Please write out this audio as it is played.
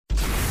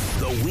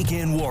The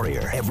Weekend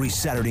Warrior, every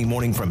Saturday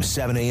morning from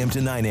 7 a.m.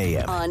 to 9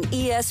 a.m. on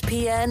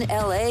ESPN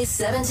LA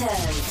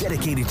 710.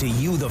 Dedicated to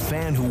you, the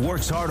fan who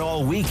works hard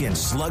all week and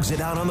slugs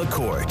it out on the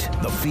court,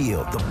 the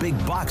field, the big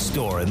box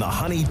store, and the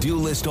honey-do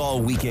list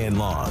all weekend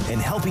long. And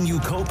helping you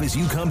cope as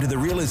you come to the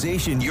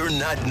realization you're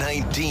not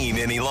 19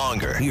 any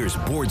longer. Here's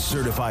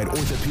board-certified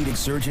orthopedic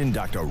surgeon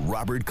Dr.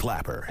 Robert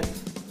Clapper.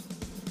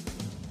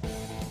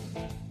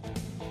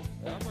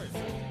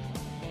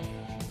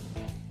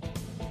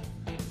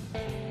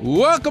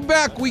 Welcome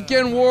back,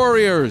 Weekend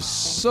Warriors.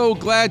 So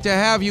glad to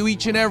have you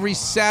each and every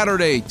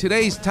Saturday.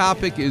 Today's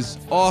topic is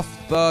off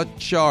the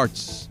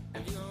charts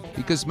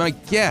because my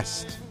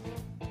guest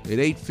at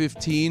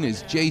 8:15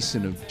 is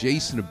Jason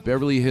of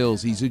Beverly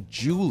Hills. He's a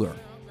jeweler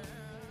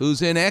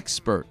who's an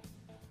expert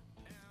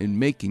in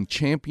making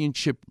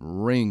championship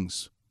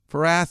rings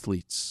for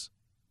athletes.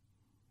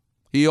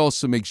 He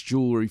also makes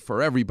jewelry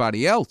for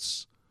everybody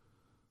else.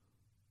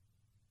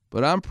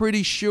 But I'm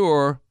pretty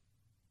sure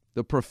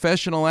the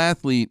professional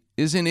athlete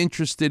isn't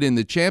interested in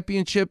the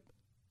championship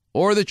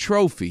or the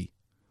trophy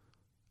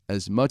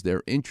as much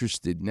they're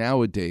interested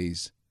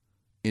nowadays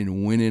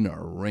in winning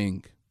a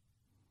ring.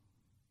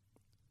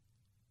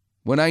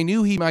 When I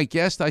knew he my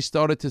guest, I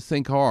started to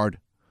think hard.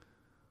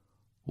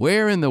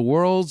 Where in the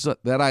worlds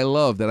that I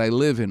love, that I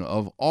live in,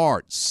 of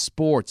art,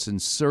 sports, and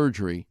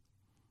surgery,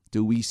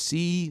 do we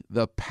see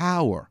the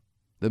power,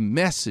 the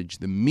message,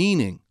 the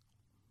meaning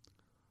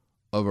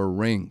of a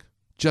ring?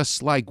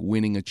 Just like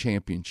winning a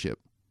championship.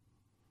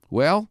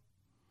 Well,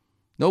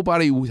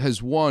 nobody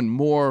has won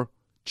more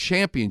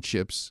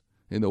championships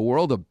in the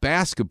world of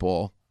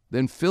basketball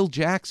than Phil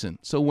Jackson.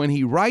 So when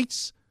he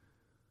writes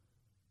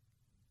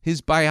his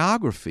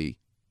biography,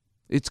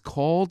 it's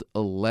called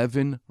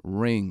 11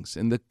 Rings.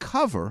 And the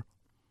cover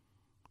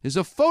is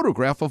a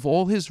photograph of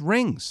all his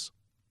rings.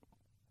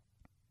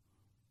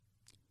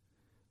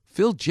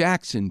 Phil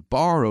Jackson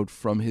borrowed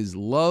from his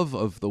love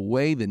of the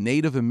way the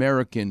Native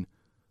American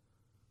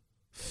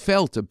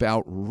felt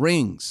about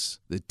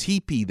rings. The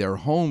teepee, their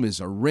home, is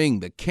a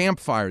ring. The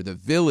campfire, the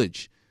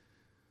village.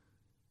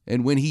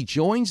 And when he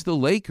joins the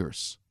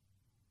Lakers,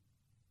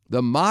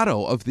 the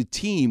motto of the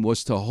team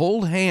was to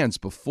hold hands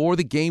before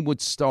the game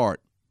would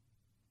start,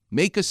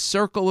 make a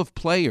circle of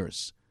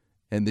players,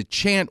 and the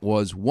chant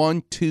was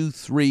 1, 2,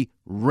 3,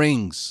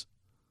 rings.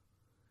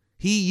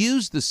 He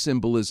used the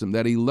symbolism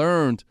that he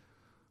learned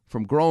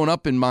from growing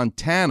up in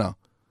Montana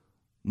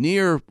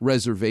near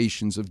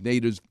reservations of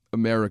Native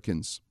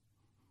Americans.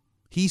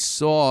 He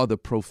saw the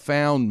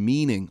profound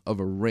meaning of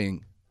a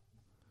ring.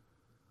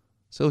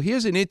 So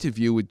here's an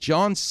interview with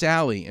John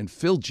Salley and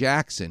Phil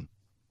Jackson,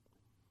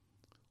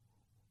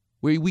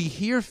 where we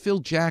hear Phil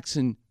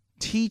Jackson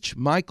teach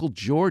Michael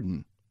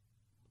Jordan.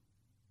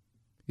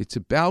 It's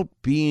about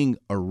being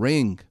a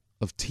ring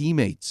of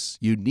teammates.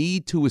 You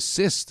need to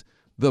assist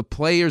the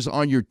players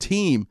on your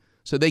team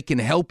so they can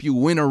help you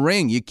win a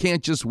ring. You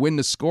can't just win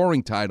the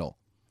scoring title.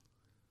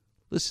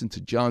 Listen to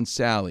John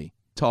Salley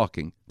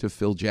talking to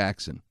Phil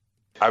Jackson.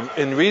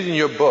 In reading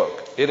your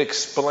book, it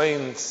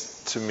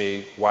explains to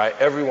me why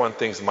everyone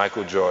thinks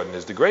Michael Jordan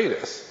is the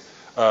greatest.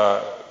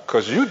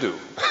 Because you do.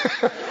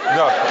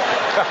 No.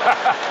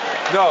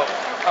 No.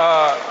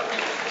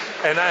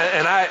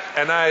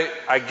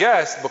 I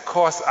guess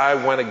because I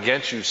went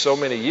against you so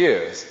many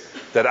years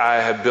that I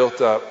had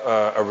built up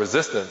a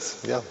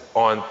resistance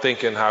on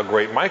thinking how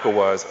great Michael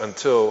was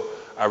until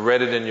I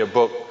read it in your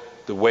book,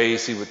 the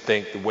ways he would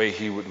think, the way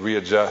he would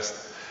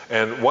readjust.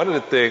 And one of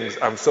the things,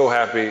 I'm so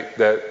happy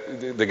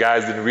that the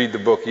guys didn't read the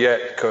book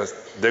yet because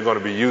they're going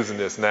to be using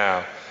this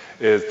now,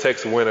 is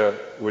Tex Winter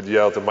would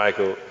yell to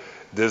Michael,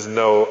 "There's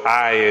no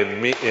I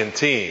in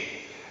team."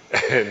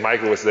 And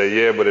Michael would say,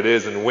 "Yeah, but it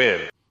is in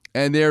win."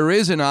 And there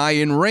is an I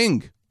in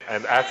ring.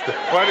 And that's the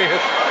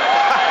funniest.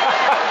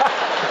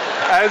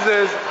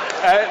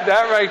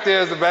 That right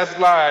there is the best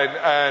line.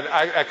 And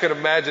I could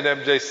imagine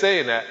MJ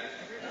saying that.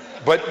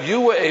 But you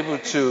were able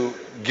to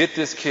get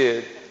this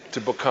kid to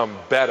become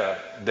better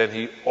than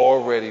he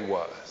already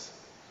was.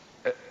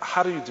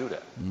 How do you do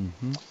that?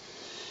 Mm-hmm.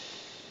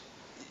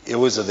 It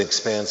was an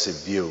expansive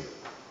view.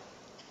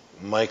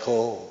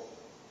 Michael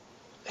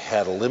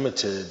had a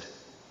limited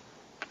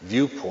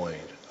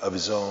viewpoint of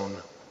his own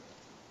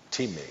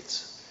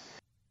teammates.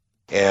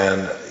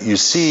 And you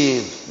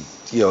see,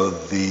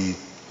 the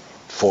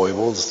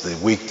foibles, the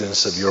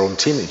weakness of your own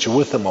teammates. You're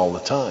with them all the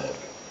time.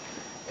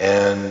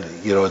 And,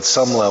 at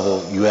some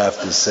level, you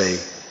have to say,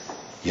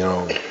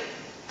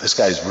 this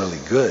guy's really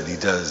good. He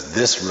does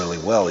this really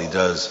well. He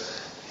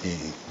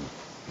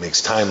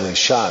makes timely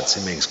shots.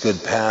 He makes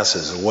good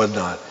passes and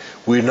whatnot.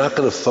 We're not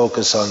going to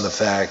focus on the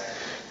fact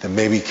that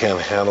maybe he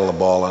can't handle the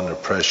ball under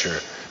pressure.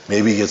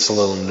 Maybe he gets a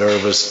little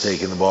nervous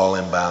taking the ball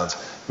inbounds.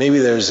 Maybe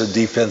there's a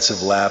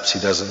defensive lapse. He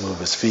doesn't move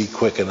his feet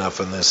quick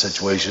enough in this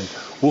situation.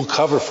 We'll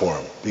cover for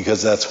him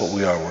because that's what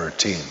we are. We're a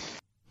team.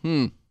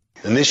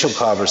 Initial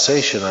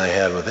conversation I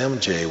had with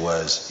MJ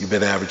was, you've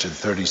been averaging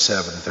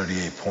 37,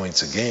 38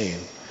 points a game.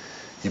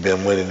 You've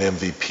been winning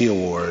MVP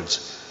awards,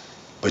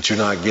 but you're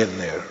not getting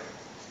there.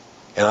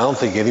 And I don't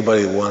think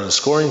anybody that won a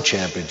scoring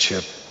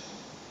championship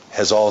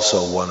has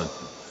also won an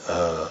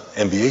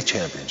NBA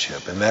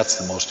championship, and that's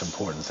the most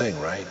important thing,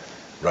 right?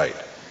 Right.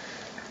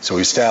 So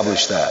we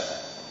established that.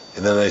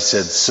 And then I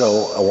said,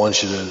 so I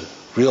want you to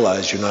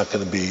realize you're not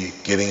going to be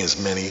getting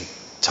as many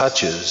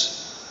touches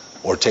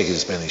or taking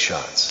as many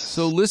shots.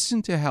 So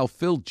listen to how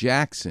Phil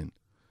Jackson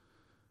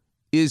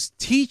is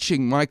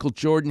teaching Michael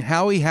Jordan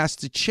how he has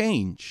to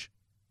change.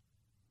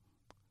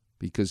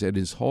 Because at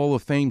his Hall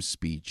of Fame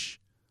speech,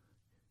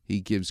 he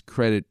gives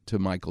credit to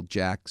Michael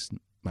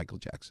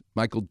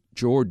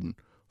Jordan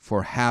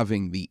for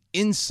having the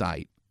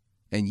insight,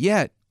 and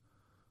yet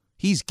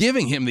he's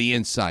giving him the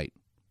insight.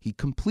 He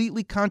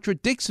completely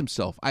contradicts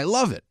himself. I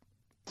love it.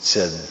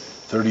 Said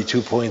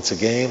 32 points a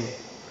game,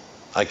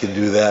 I can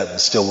do that and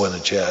still win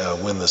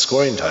the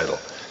scoring title.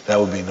 That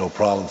would be no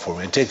problem for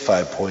me. I'd take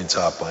 5 points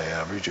off my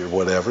average or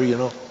whatever, you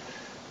know.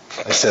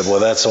 I said, well,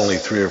 that's only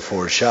 3 or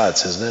 4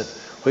 shots, isn't it?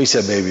 Well, he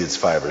said maybe it's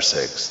 5 or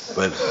 6.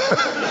 But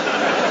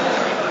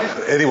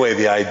anyway,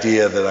 the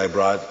idea that I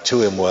brought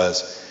to him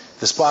was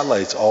the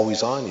spotlight's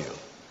always on you.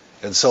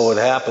 And so what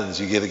happens,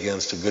 you get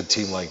against a good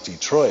team like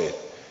Detroit,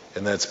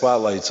 and that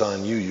spotlight's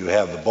on you. You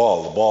have the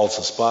ball. The ball's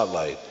the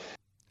spotlight.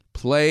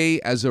 Play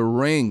as a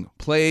ring.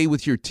 Play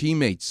with your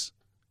teammates.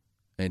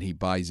 And he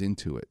buys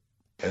into it.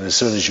 And as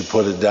soon as you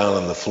put it down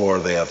on the floor,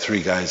 they have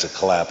 3 guys that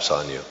collapse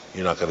on you.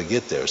 You're not going to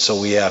get there.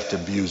 So we have to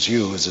use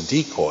you as a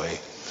decoy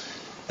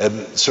at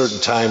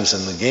certain times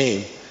in the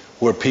game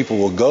where people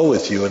will go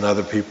with you and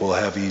other people will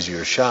have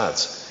easier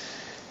shots.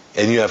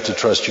 And you have to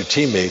trust your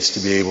teammates to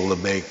be able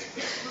to make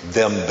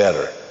them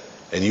better.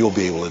 And you'll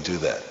be able to do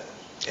that.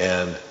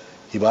 And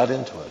he bought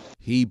into it.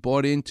 He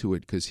bought into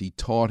it because he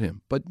taught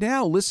him. But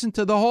now listen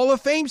to the Hall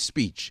of Fame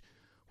speech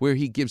where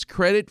he gives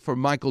credit for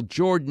Michael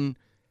Jordan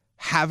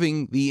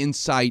having the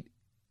insight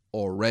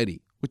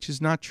already, which is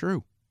not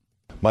true.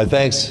 My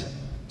thanks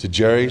to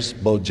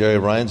both Jerry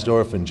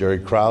Reinsdorf and Jerry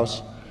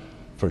Krause,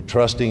 for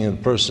trusting in a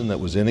person that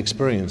was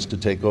inexperienced to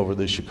take over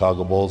the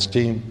Chicago Bulls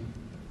team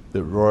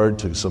that roared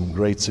to some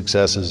great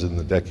successes in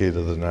the decade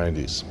of the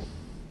 90s.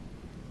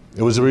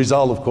 It was a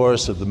result, of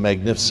course, of the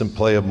magnificent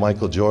play of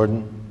Michael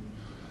Jordan,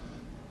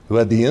 who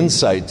had the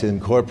insight to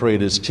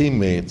incorporate his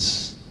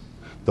teammates,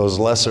 those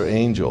lesser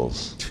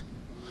angels,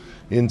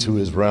 into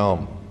his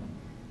realm.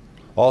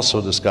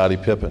 Also to Scottie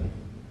Pippen,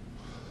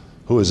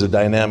 who is a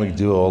dynamic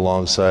duo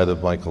alongside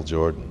of Michael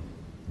Jordan.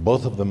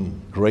 Both of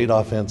them great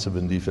offensive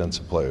and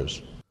defensive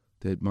players.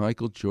 That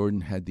Michael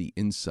Jordan had the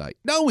insight.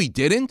 No, he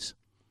didn't.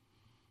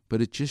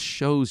 But it just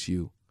shows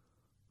you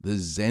the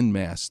Zen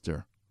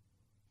master,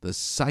 the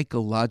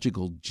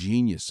psychological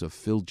genius of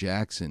Phil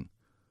Jackson,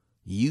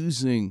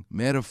 using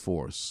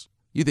metaphors.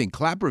 You think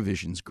Clapper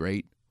Vision's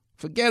great?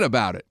 Forget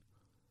about it.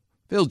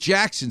 Phil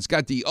Jackson's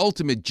got the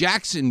ultimate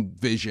Jackson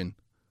vision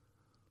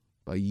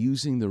by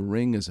using the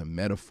ring as a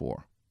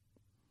metaphor.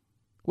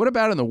 What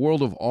about in the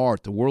world of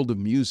art, the world of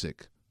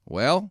music?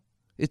 Well,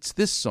 it's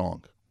this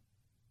song.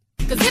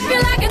 'Cause if you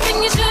like it,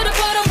 then you should have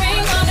put a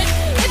ring on it.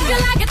 If you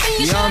like it, then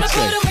you should have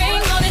put a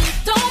ring on it.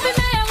 Don't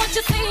be mad what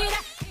you see.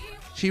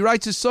 She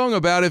writes a song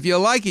about if you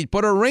like it,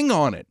 put a ring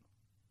on it.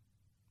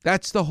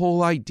 That's the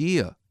whole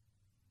idea.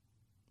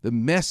 The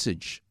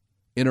message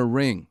in a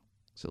ring.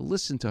 So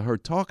listen to her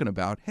talking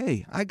about,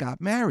 hey, I got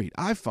married.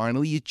 I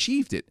finally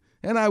achieved it.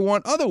 And I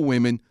want other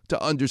women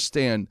to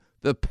understand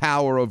the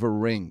power of a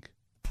ring.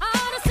 All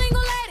the single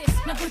ladies,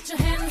 now put your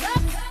hands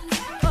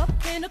up.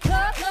 Up in the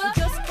club,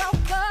 just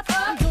broke up.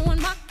 I'm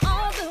doing my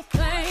own little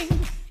thing.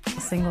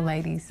 Single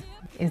ladies,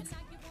 it's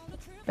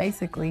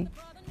basically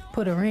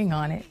put a ring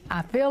on it.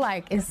 I feel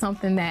like it's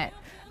something that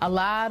a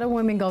lot of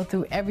women go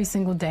through every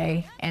single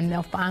day, and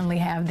they'll finally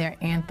have their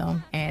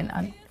anthem.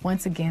 And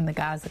once again, the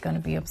guys are going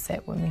to be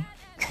upset with me.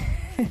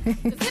 If you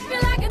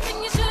like it,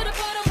 then you should have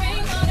put a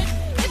ring on it.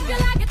 If you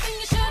like it, then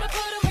you should have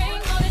put a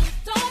ring on it.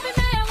 Don't be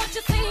mad what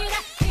you see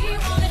that he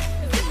want it.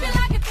 If you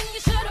like it, then you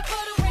should have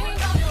put a ring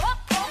on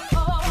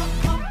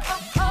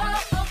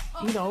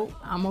it. You know,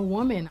 I'm a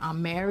woman.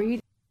 I'm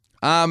married.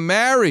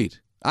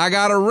 I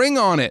got a ring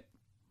on it.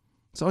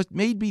 So it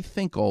made me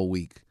think all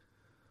week,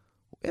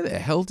 where the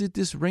hell did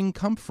this ring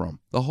come from?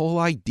 The whole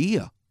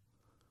idea.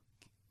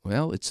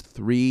 Well, it's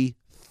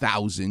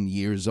 3,000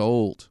 years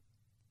old.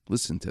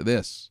 Listen to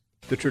this.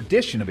 The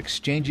tradition of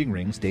exchanging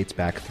rings dates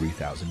back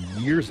 3,000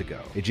 years ago.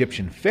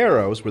 Egyptian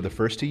pharaohs were the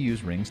first to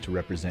use rings to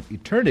represent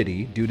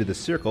eternity due to the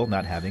circle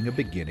not having a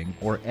beginning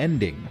or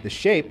ending. The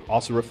shape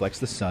also reflects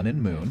the sun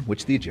and moon,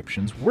 which the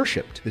Egyptians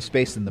worshipped. The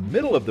space in the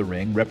middle of the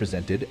ring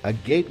represented a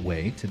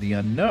gateway to the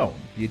unknown.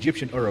 The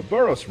Egyptian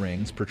Ouroboros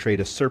rings portrayed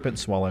a serpent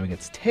swallowing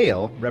its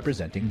tail,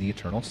 representing the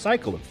eternal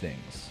cycle of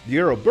things. The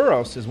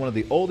Ouroboros is one of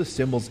the oldest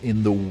symbols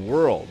in the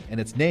world,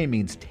 and its name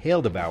means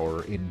tail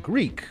devourer in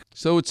Greek.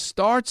 So it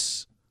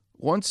starts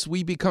once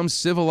we become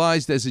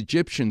civilized as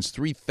Egyptians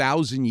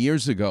 3,000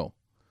 years ago.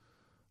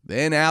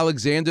 Then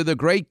Alexander the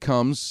Great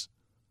comes,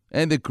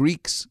 and the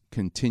Greeks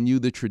continue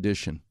the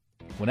tradition.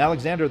 When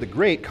Alexander the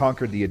Great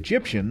conquered the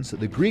Egyptians,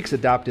 the Greeks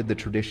adopted the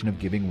tradition of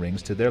giving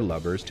rings to their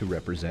lovers to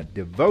represent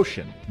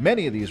devotion.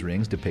 Many of these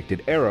rings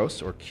depicted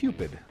Eros, or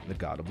Cupid, the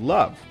god of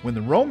love. When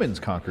the Romans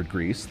conquered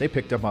Greece, they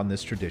picked up on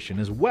this tradition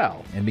as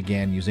well and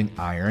began using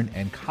iron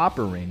and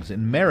copper rings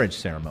in marriage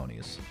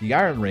ceremonies. The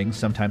iron rings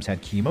sometimes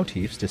had key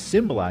motifs to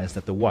symbolize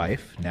that the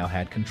wife now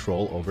had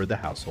control over the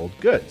household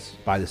goods.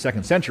 By the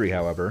 2nd century,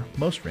 however,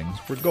 most rings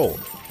were gold.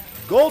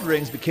 Gold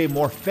rings became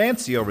more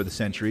fancy over the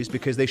centuries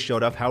because they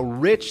showed off how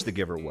rich the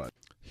giver was.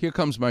 Here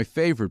comes my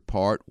favorite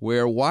part,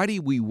 where why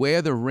do we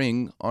wear the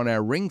ring on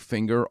our ring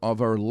finger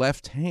of our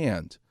left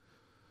hand?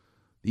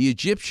 The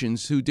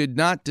Egyptians, who did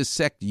not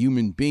dissect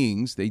human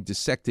beings, they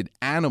dissected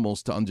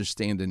animals to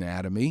understand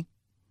anatomy.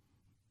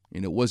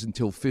 And it wasn't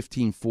until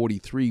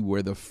 1543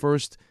 where the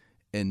first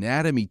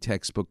anatomy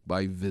textbook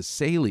by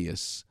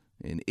Vesalius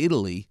in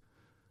Italy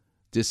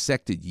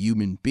dissected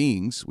human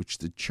beings, which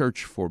the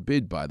church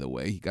forbid, by the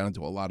way. He got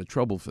into a lot of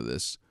trouble for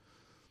this.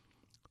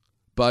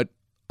 But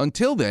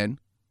until then,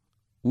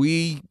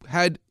 we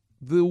had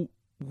the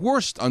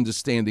worst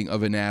understanding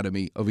of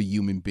anatomy of a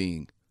human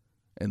being.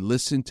 And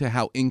listen to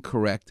how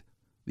incorrect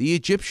the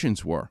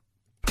Egyptians were.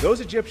 Those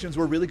Egyptians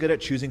were really good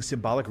at choosing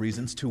symbolic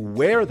reasons to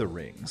wear the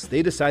rings.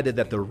 They decided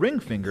that the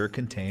ring finger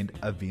contained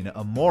a vena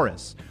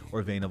amoris,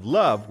 or vein of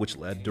love, which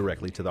led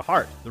directly to the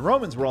heart. The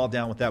Romans were all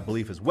down with that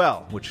belief as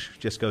well, which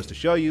just goes to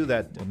show you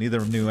that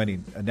neither knew any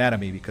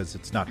anatomy because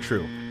it's not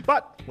true.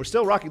 But we're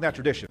still rocking that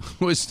tradition.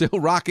 We're still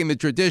rocking the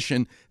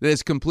tradition that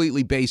is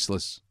completely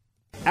baseless.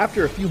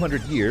 After a few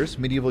hundred years,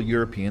 medieval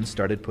Europeans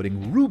started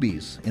putting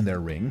rubies in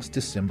their rings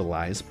to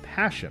symbolize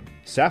passion,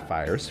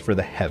 sapphires for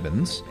the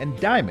heavens, and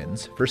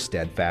diamonds for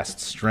steadfast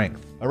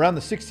strength. Around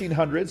the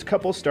 1600s,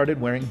 couples started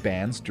wearing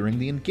bands during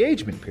the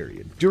engagement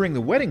period. During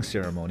the wedding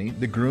ceremony,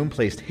 the groom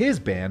placed his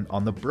band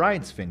on the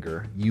bride's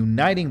finger,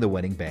 uniting the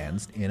wedding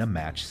bands in a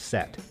match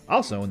set.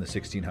 Also in the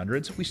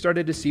 1600s, we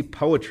started to see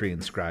poetry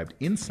inscribed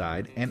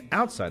inside and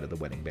outside of the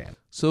wedding band.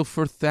 So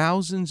for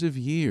thousands of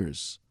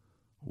years,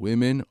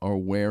 women are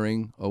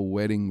wearing a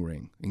wedding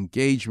ring,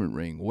 engagement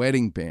ring,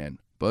 wedding band,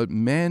 but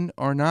men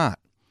are not.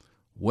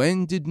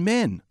 When did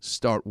men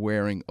start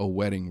wearing a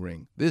wedding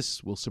ring?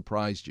 This will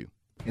surprise you.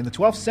 In the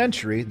 12th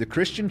century, the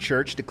Christian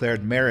church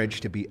declared marriage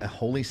to be a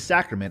holy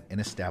sacrament and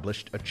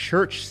established a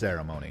church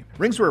ceremony.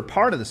 Rings were a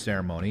part of the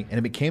ceremony, and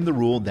it became the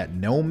rule that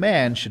no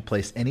man should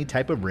place any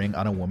type of ring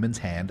on a woman's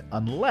hand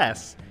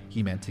unless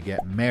he meant to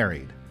get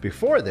married.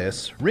 Before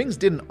this, rings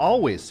didn't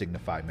always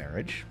signify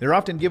marriage. They're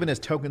often given as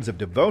tokens of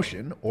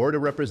devotion or to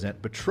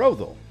represent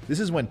betrothal.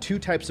 This is when two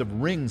types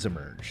of rings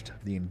emerged,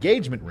 the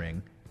engagement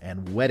ring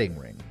and wedding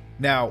ring.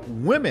 Now,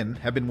 women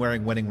have been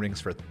wearing wedding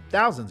rings for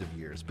thousands of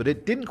years, but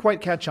it didn't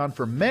quite catch on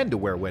for men to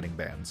wear wedding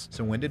bands.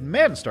 So when did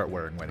men start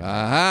wearing wedding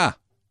bands? Aha!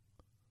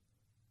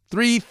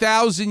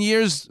 3,000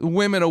 years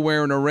women are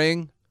wearing a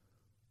ring.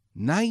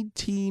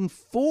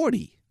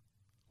 1940.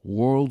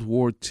 World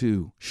War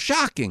II.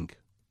 Shocking!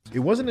 It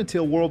wasn't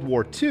until World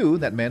War II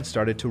that men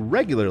started to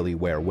regularly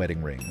wear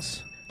wedding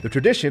rings. The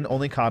tradition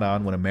only caught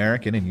on when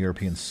American and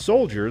European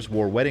soldiers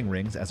wore wedding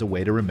rings as a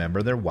way to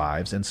remember their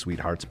wives and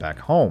sweethearts back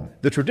home.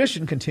 The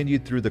tradition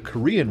continued through the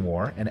Korean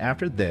War, and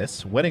after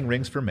this, wedding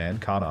rings for men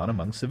caught on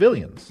among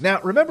civilians. Now,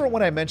 remember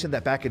when I mentioned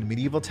that back in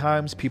medieval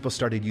times, people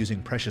started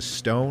using precious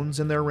stones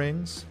in their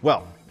rings?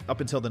 Well, up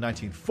until the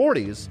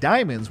 1940s,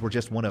 diamonds were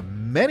just one of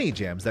many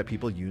gems that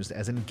people used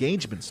as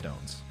engagement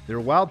stones. Their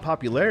wild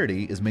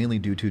popularity is mainly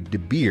due to De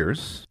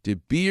Beers. De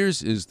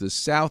Beers is the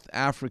South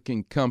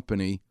African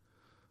company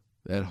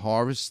that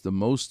harvests the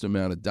most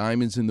amount of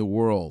diamonds in the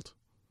world.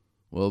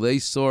 Well, they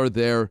saw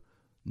their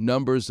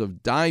numbers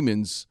of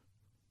diamonds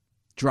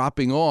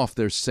dropping off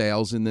their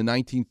sales in the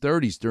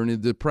 1930s during the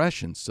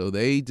Depression. So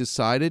they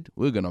decided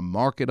we're going to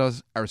market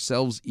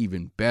ourselves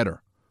even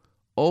better.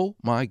 Oh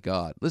my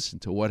God, listen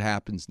to what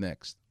happens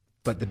next.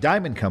 But the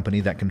diamond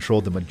company that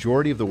controlled the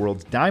majority of the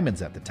world's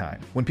diamonds at the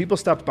time. When people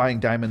stopped buying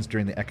diamonds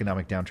during the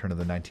economic downturn of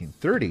the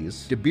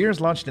 1930s, De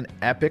Beers launched an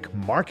epic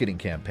marketing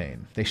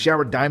campaign. They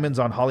showered diamonds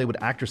on Hollywood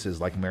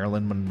actresses like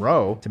Marilyn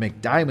Monroe to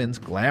make diamonds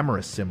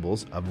glamorous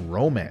symbols of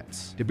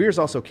romance. De Beers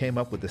also came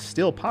up with the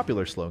still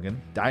popular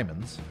slogan,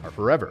 "Diamonds are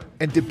forever."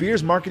 And De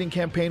Beers' marketing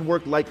campaign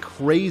worked like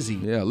crazy.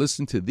 Yeah,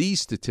 listen to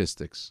these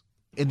statistics.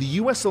 In the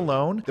U.S.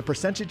 alone, the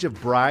percentage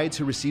of brides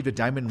who received a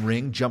diamond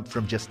ring jumped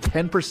from just 10%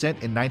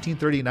 in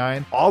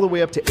 1939 all the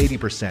way up to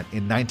 80%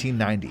 in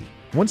 1990.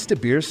 Once De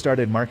Beers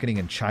started marketing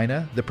in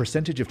China, the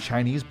percentage of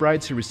Chinese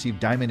brides who received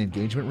diamond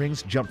engagement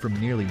rings jumped from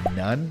nearly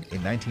none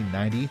in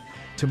 1990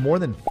 to more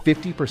than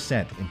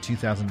 50% in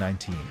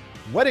 2019.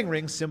 Wedding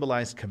rings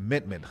symbolized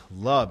commitment,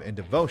 love, and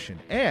devotion,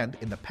 and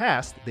in the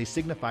past, they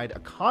signified a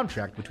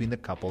contract between the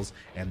couples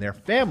and their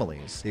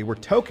families. They were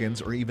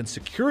tokens or even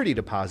security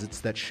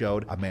deposits that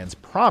showed a man's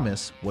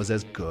promise was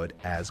as good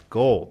as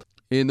gold.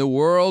 In the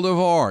world of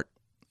art,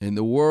 in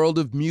the world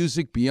of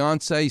music,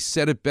 Beyonce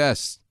said it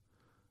best.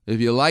 If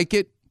you like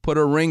it, put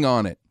a ring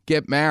on it.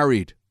 Get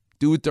married.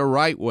 Do it the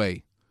right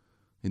way.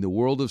 In the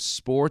world of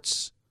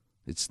sports,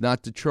 it's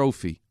not the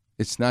trophy.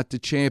 It's not the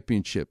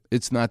championship.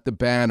 It's not the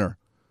banner.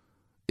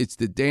 It's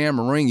the damn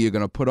ring you're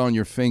going to put on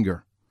your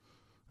finger.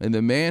 And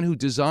the man who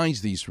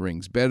designs these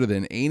rings better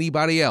than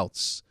anybody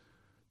else,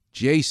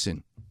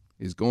 Jason,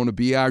 is going to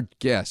be our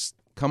guest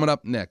coming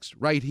up next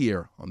right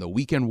here on the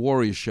Weekend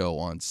Warrior Show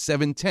on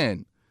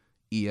 710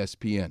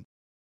 ESPN.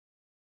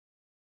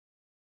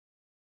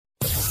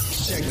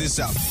 Check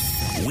this out.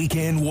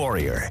 Weekend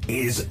Warrior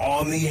is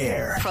on the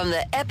air. From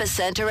the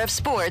epicenter of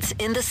sports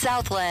in the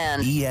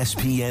Southland.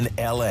 ESPN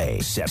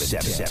LA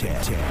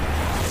 710.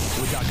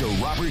 With Dr.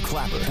 Robert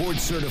Clapper,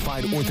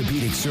 board-certified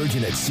orthopedic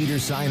surgeon at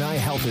Cedars-Sinai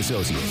Health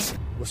Associates.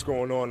 What's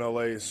going on,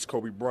 LA? This is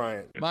Kobe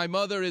Bryant. My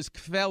mother is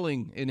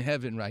kvelling in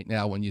heaven right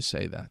now when you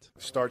say that.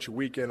 Start your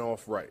weekend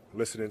off right.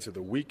 Listening to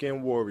the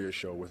Weekend Warrior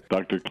Show with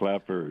Dr.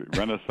 Clapper,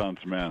 Renaissance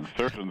man,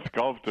 surgeon,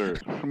 sculptor,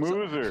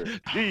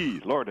 smoozer. Gee,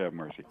 Lord have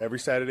mercy. every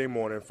Saturday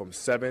morning from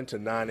 7 to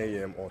 9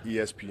 a.m. on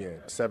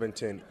ESPN,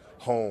 710,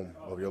 home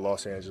of your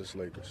Los Angeles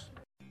Lakers.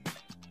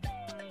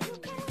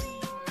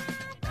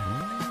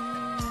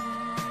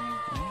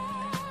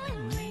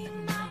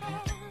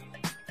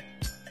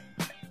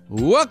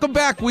 Welcome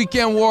back,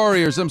 Weekend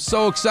Warriors. I'm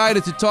so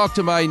excited to talk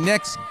to my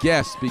next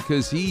guest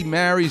because he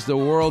marries the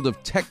world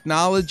of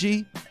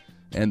technology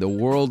and the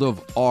world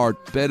of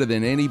art better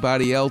than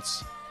anybody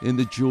else in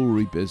the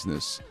jewelry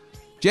business.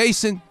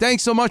 Jason,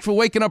 thanks so much for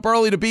waking up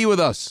early to be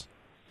with us.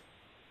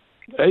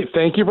 Hey,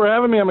 thank you for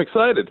having me. I'm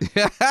excited.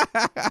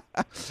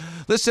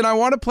 Listen, I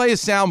want to play a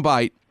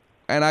soundbite,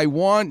 and I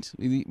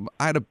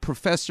had a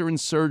professor in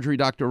surgery,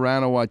 Dr.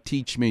 Ranawat,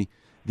 teach me,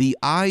 the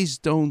eyes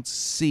don't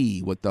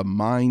see what the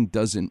mind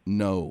doesn't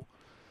know.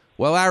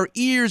 Well, our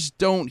ears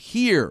don't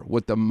hear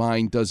what the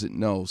mind doesn't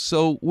know.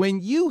 So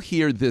when you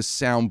hear this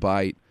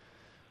soundbite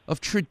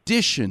of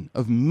tradition,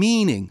 of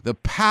meaning, the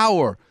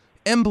power,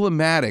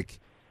 emblematic,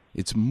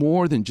 it's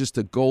more than just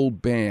a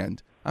gold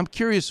band. I'm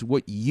curious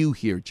what you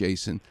hear,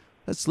 Jason.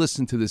 Let's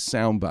listen to this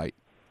soundbite.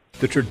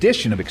 The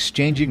tradition of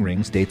exchanging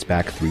rings dates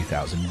back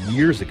 3,000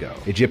 years ago.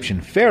 Egyptian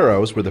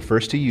pharaohs were the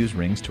first to use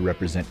rings to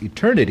represent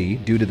eternity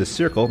due to the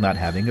circle not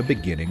having a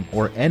beginning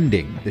or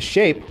ending. The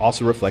shape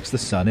also reflects the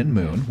sun and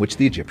moon, which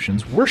the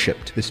Egyptians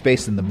worshipped. The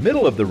space in the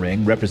middle of the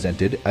ring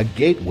represented a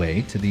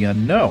gateway to the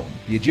unknown.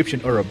 The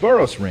Egyptian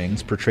Ouroboros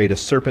rings portrayed a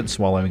serpent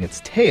swallowing its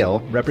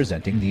tail,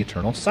 representing the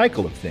eternal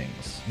cycle of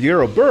things. The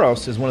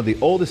Ouroboros is one of the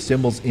oldest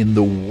symbols in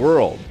the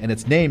world, and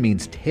its name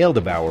means tail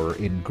devourer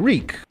in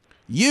Greek.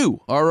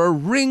 You are a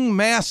ring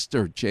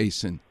master,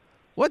 Jason.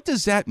 What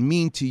does that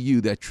mean to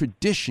you, that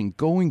tradition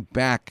going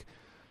back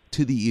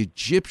to the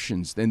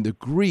Egyptians, then the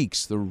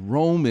Greeks, the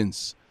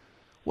Romans?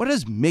 What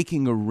does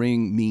making a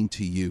ring mean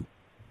to you?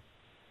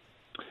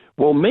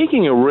 Well,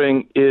 making a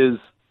ring is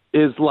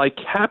like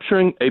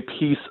capturing a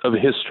piece of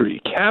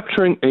history,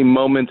 capturing a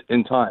moment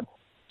in time.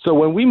 So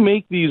when we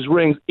make these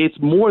rings, it's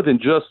more than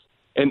just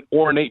an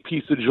ornate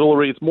piece of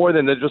jewelry. It's more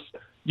than just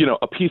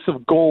a piece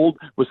of gold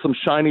with some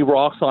shiny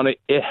rocks on it.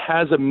 It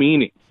has a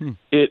meaning.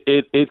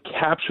 It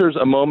captures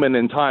a moment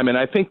in time. And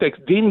I think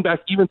that dating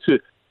back even to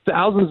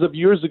thousands of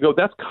years ago,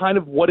 that's kind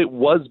of what it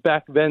was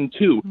back then,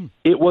 too.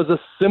 It was a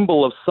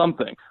symbol of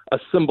something, a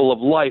symbol of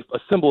life, a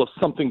symbol of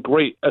something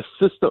great, a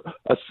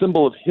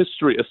symbol of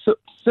history, a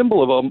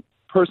symbol of a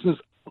person's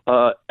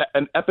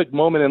an epic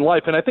moment in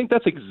life. And I think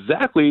that's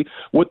exactly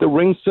what the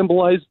rings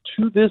symbolize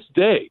to this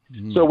day.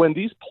 So when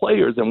these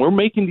players, and we're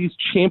making these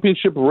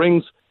championship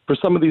rings for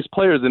some of these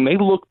players, and they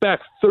look back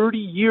 30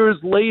 years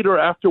later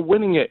after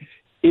winning it,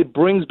 it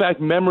brings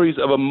back memories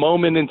of a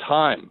moment in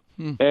time.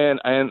 And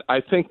I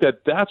think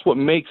that's what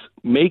makes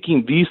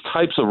making these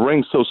types of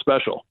rings so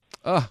special.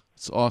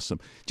 It's awesome.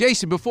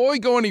 Jason, before we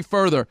go any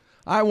further,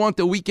 I want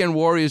the Weekend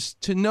Warriors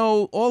to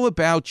know all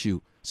about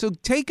you. So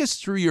take us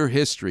through your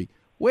history.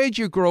 Where'd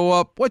you grow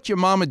up? What'd your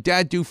mom and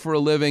dad do for a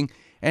living?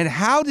 And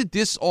how did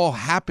this all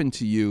happen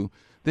to you,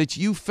 that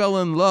you fell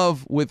in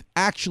love with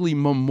actually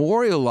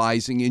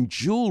memorializing in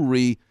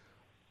jewelry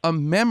a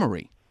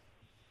memory?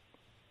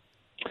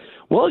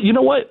 Well, you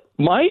know what?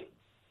 My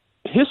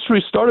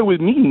history started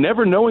with me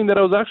never knowing that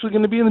I was actually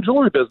going to be in the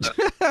jewelry business.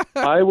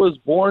 I was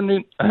born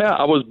in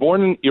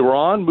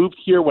Iran, moved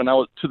here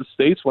to the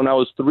States when I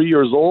was 3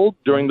 years old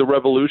during the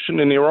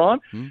revolution in Iran.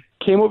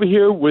 Came over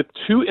here with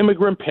two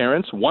immigrant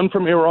parents, one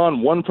from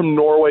Iran, one from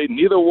Norway.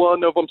 Neither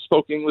one of them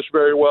spoke English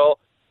very well.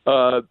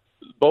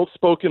 Both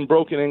spoke in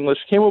broken English.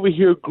 Came over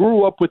here,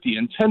 grew up with the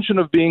intention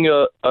of being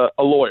a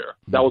lawyer.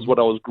 That was what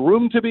I was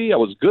groomed to be. I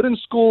was good in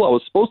school. I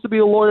was supposed to be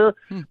a lawyer,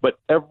 but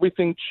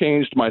everything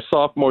changed my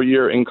sophomore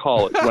year in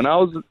college. When I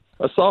was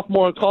a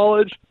sophomore in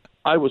college,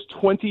 I was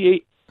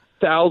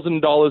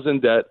 $28,000 in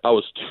debt. I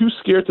was too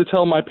scared to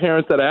tell my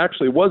parents that I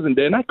actually was in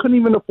debt, and I couldn't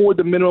even afford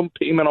the minimum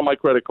payment on my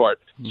credit card.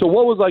 So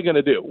what was I going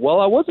to do?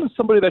 Well, I wasn't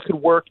somebody that could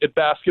work at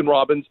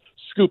Baskin-Robbins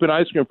scooping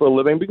ice cream for a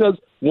living because,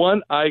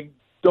 one, I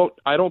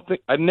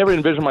never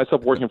envisioned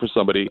myself working for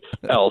somebody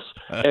else.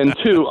 And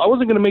two, I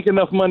wasn't going to make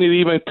enough money to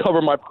even cover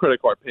my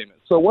credit card payment.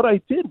 So what I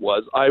did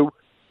was I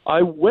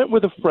I went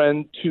with a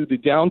friend to the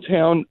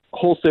downtown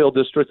wholesale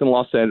district in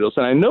Los Angeles,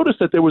 and I noticed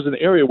that there was an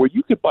area where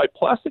you could buy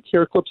plastic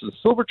hair clips and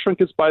silver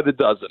trinkets by the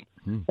dozen.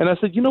 And I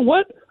said, you know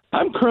what?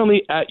 I'm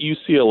currently at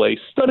UCLA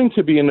studying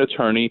to be an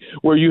attorney,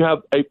 where you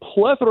have a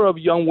plethora of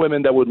young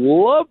women that would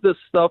love this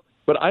stuff,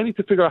 but I need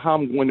to figure out how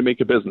I'm going to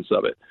make a business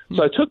of it.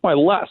 So I took my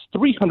last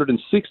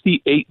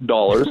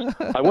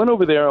 $368. I went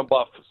over there and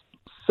bought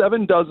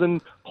 7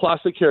 dozen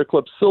plastic hair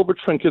clips, silver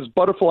trinkets,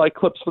 butterfly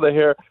clips for the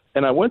hair,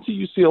 and I went to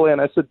UCLA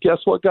and I said, guess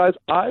what, guys?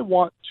 I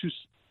want to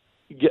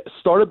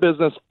start a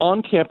business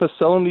on campus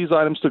selling these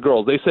items to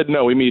girls. They said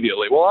no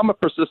immediately. Well, I'm a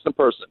persistent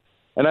person.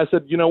 And I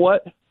said, you know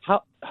what?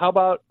 How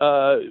about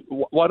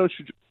why don't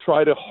you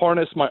try to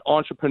harness my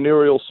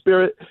entrepreneurial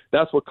spirit?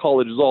 That's what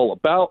college is all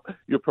about.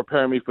 You're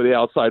preparing me for the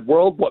outside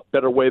world. What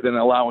better way than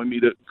allowing me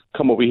to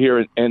come over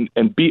here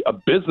and be a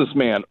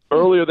businessman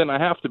earlier than I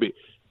have to be?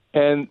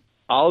 And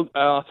I'll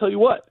tell you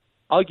what,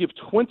 I'll give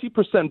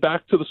 20%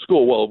 back to the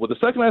school. Well, the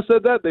second I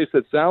said that, they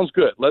said, sounds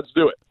good. Let's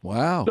do it.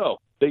 Wow. So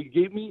they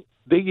gave me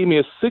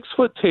a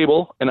 6-foot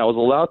table, and I was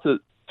allowed to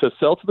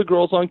sell to the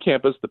girls on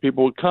campus. The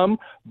people would come,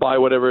 buy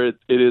whatever it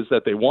is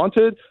that they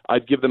wanted.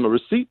 I'd give them a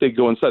receipt. They'd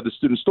go inside the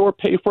student store,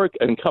 pay for it,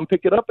 and come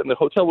pick it up. And the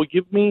hotel would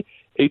give me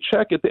a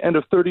check at the end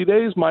of 30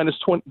 days minus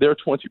their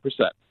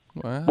 20%.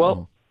 Wow.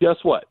 Well, guess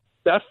what?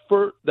 That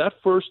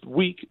first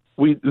week,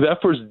 that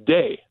first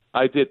day,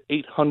 I did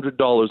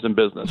 $800 in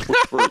business, which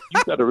for you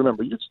got to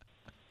remember,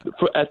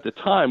 at the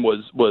time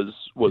was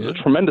a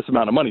tremendous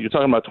amount of money. You're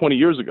talking about 20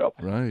 years ago.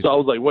 Right. So I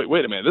was like,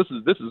 wait a minute,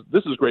 this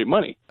is great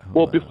money.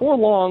 Well, before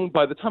long,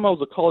 by the time I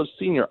was a college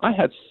senior, I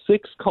had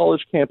 6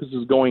 college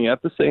campuses going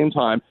at the same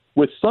time,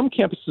 with some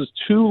campuses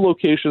 2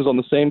 locations on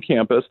the same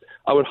campus.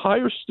 I would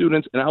hire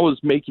students, and I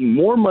was making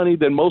more money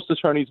than most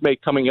attorneys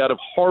make coming out of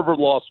Harvard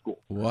Law School.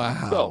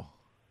 Wow. So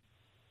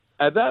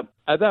at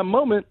that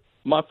moment,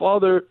 my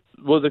father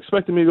was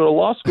expecting me to go to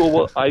law school.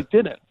 Well, I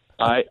didn't.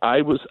 I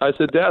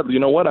said, Dad, you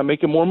know what? I'm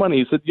making more money.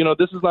 He said,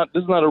 this is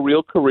not a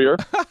real career.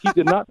 He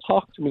did not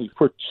talk to me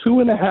for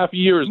 2.5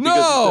 years. No. Because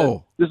he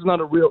said, this is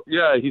not a real.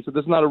 Yeah, he said,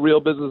 this is not a real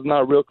business,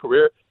 not a real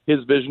career.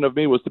 His vision of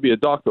me was to be a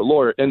doctor,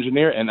 lawyer,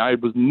 engineer, and I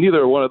was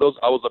neither one of those.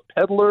 I was a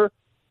peddler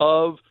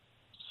of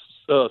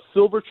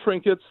silver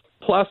trinkets,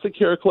 plastic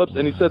hair clips,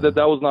 and he said that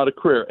was not a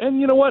career.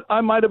 And you know what? I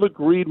might have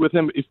agreed with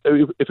him if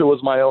it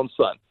was my own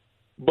son.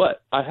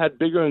 But I had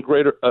bigger and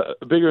greater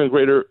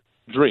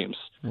dreams.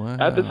 Wow.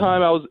 At the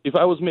time, I was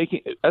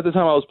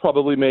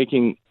probably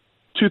making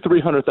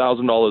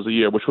 $200,000-$300,000 a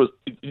year, which was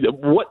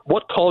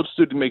what college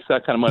student makes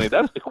that kind of money?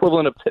 That's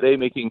equivalent of today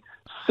making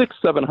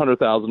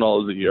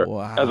 $600,000-$700,000 a year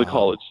as a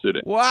college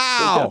student.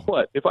 Wow! So guess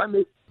what? If I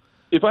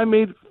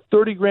made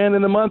 $30,000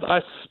 in a month,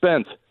 I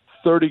spent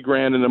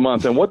 $30,000 in a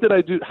month. And what did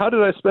I do? How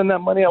did I spend that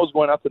money? I was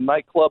going out to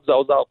nightclubs. I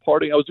was out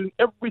partying. I was doing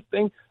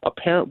everything a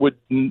parent would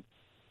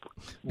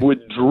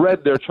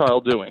dread their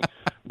child doing.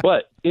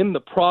 But in the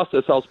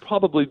process, I was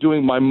probably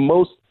doing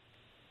the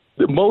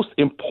most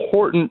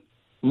important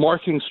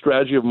marketing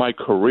strategy of my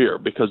career,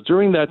 because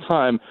during that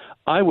time,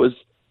 I was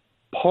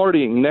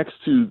partying next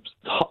to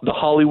the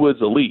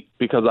Hollywood's elite,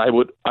 because I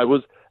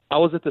was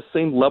at the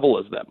same level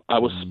as them. I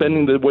was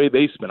spending the way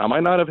they spent. I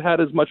might not have had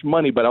as much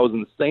money, but I was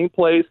in the same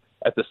place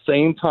at the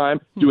same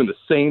time doing the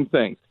same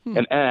things.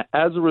 And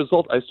as a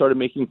result, I started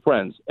making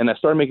friends, and I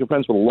started making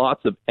friends with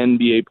lots of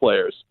NBA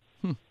players.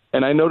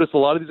 And I noticed a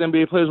lot of these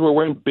NBA players were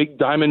wearing big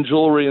diamond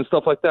jewelry and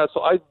stuff like that.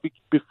 So I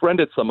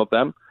befriended some of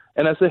them.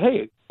 And I said,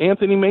 hey,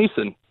 Anthony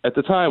Mason at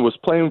the time was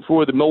playing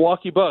for the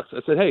Milwaukee Bucks. I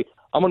said, hey,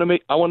 I want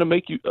to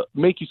make you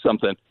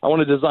something. I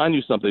want to design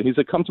you something. He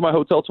said, come to my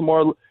hotel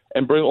tomorrow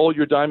and bring all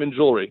your diamond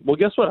jewelry. Well,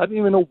 guess what? I didn't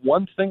even know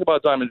one thing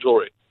about diamond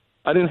jewelry.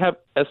 I didn't have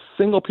a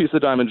single piece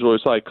of diamond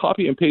jewelry. So I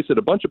copy and pasted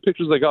a bunch of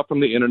pictures I got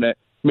from the internet,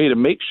 made a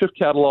makeshift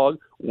catalog,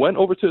 went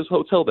over to his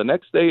hotel the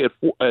next day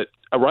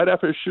right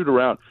after his shoot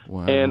around,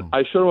 and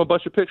I showed him a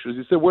bunch of pictures.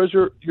 He said, where's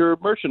your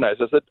merchandise?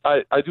 I said,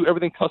 I do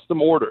everything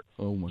custom order.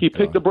 He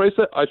picked the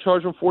bracelet. I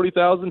charged him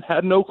 $40,000,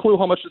 had no clue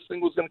how much this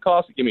thing was going to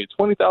cost. He gave me a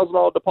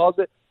 $20,000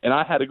 deposit, and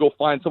I had to go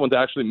find someone to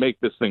actually make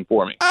this thing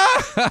for me.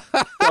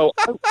 So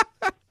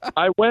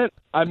I went,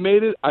 I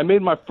made it. I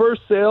made my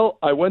first sale.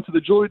 I went to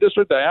the jewelry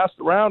district. I asked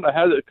around. I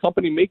had a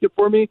company make it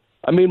for me.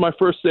 I made my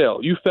first sale.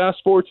 You fast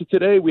forward to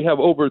today, we have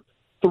over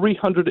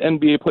 300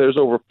 NBA players,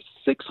 over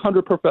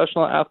 600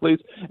 professional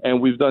athletes, and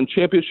we've done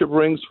championship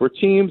rings for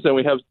teams, and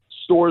we have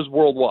stores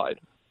worldwide.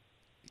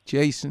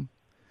 Jason,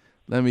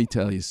 let me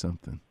tell you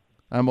something.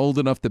 I'm old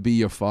enough to be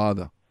your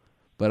father,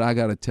 but I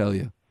got to tell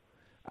you,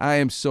 I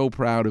am so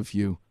proud of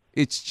you.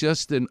 It's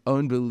just an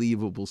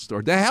unbelievable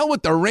story. The hell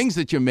with the rings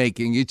that you're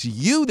making. It's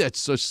you that's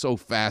so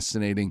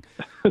fascinating.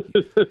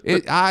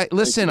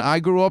 Listen, I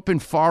grew up in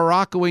Far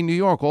Rockaway, New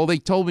York. All they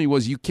told me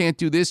was, you can't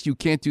do this, you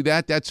can't do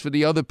that. That's for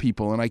the other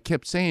people. And I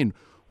kept saying,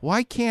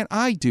 why can't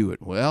I do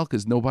it? Well,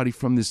 because nobody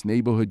from this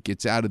neighborhood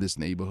gets out of this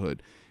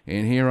neighborhood.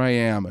 And here I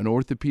am, an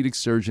orthopedic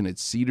surgeon at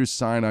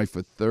Cedars-Sinai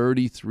for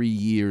 33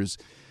 years,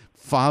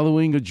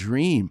 following a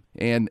dream.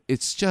 And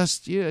it's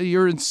just,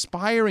 you're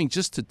inspiring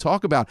just to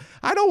talk about.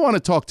 I don't want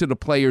to talk to the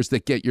players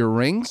that get your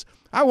rings.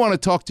 I want to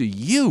talk to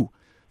you.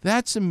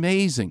 That's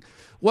amazing.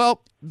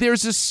 Well,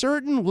 there's a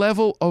certain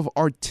level of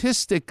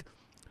artistic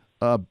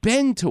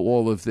bend to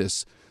all of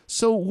this.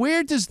 So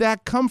where does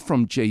that come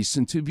from,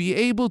 Jason, to be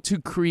able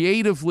to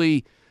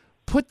creatively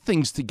put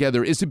things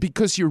together? Is it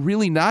because you're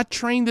really not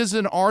trained as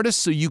an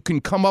artist, so you can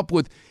come up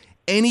with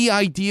any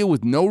idea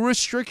with no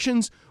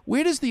restrictions?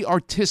 Where does the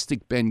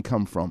artistic bend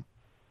come from?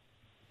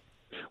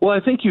 Well, I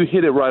think you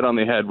hit it right on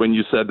the head when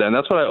you said that, and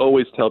that's what I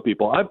always tell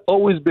people. I've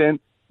always been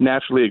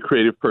naturally a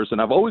creative person.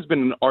 I've always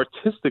been an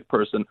artistic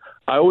person.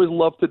 I always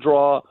loved to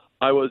draw.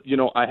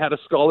 I had a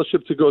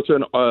scholarship to go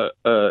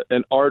to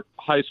an art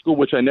high school,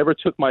 which I never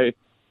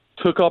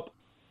took up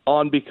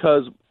on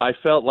because I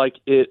felt like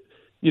it.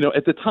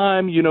 At the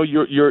time, you're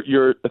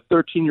a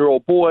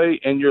 13-year-old boy,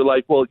 and you're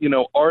like, well,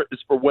 art is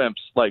for wimps.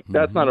 Like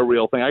that's not a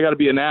real thing. I got to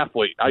be an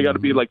athlete. I got to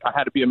be I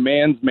had to be a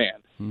man's man,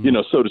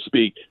 so to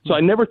speak. So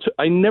I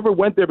never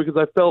went there because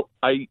I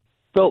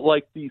felt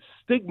like the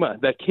stigma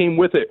that came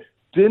with it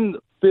didn't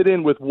fit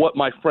in with what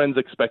my friends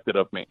expected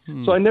of me.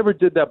 So I never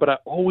did that, but I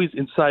always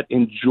inside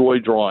enjoy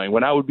drawing.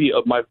 When I would be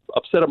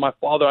upset at my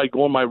father, I'd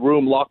go in my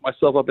room, lock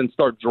myself up, and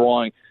start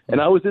drawing. And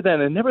I always did that,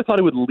 and I never thought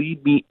it would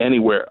lead me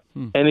anywhere.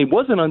 And it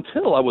wasn't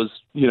until I was,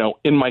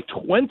 in my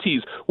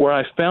 20s where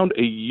I found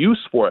a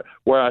use for it,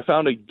 where I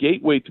found a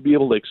gateway to be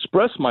able to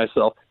express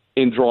myself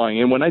in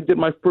drawing. And when I did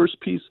my first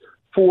piece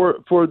for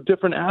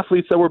different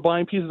athletes that were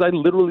buying pieces, I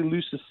literally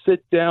used to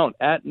sit down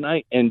at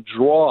night and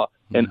draw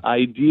an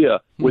idea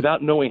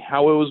without knowing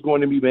how it was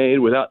going to be made,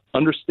 without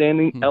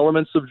understanding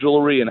elements of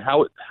jewelry and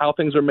how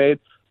things are made.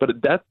 But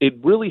it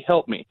really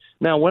helped me.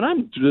 Now, when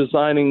I'm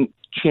designing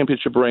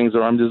championship rings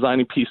or I'm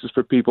designing pieces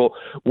for people,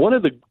 one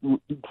of the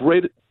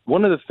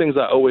things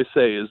I always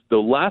say is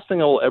the last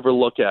thing I will ever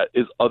look at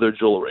is other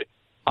jewelry.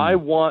 I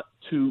want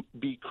to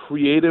be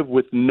creative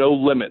with no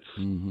limits.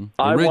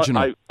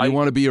 Original. I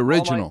want to be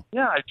original.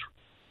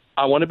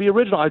 I want to be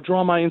original. I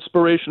draw my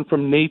inspiration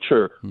from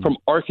nature, from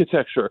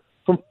architecture,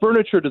 from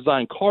furniture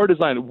design, car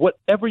design,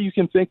 whatever you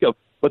can think of.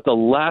 But the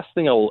last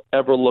thing I will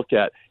ever look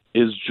at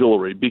is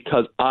jewelry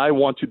because I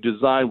want to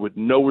design with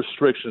no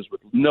restrictions,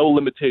 with no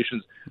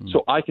limitations,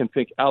 so I can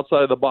think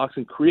outside of the box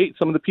and create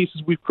some of the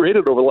pieces we've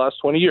created over the last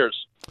 20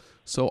 years.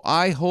 So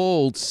I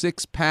hold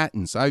 6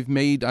 patents.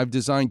 I've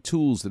designed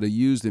tools that are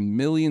used in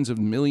millions of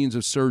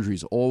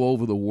surgeries all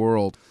over the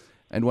world.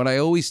 And what I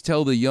always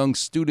tell the young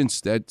students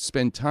that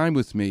spend time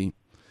with me,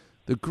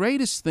 the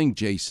greatest thing,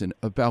 Jason,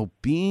 about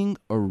being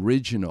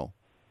original,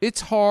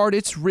 it's hard,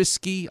 it's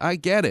risky, I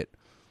get it.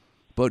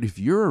 But if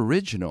you're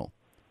original,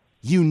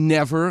 you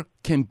never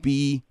can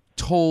be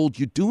told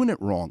you're doing it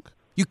wrong.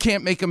 You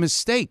can't make a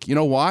mistake. You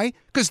know why?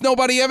 Because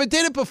nobody ever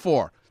did it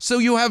before. So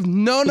you have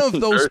none of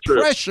those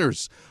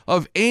pressures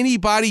of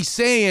anybody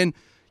saying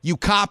you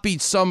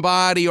copied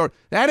somebody or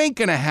that ain't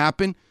going to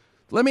happen.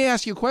 Let me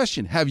ask you a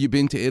question. Have you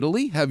been to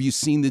Italy? Have you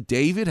seen the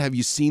David? Have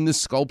you seen the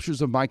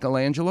sculptures of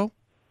Michelangelo?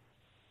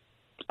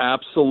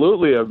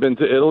 Absolutely. I've been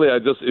to Italy. I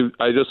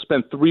just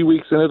spent 3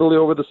 weeks in Italy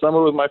over the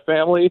summer with my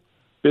family.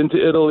 Been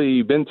to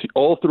Italy, been to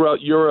all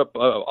throughout Europe.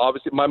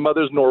 Obviously, my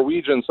mother's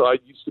Norwegian, so I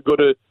used to go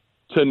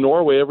to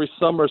Norway every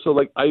summer. So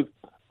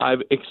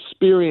I've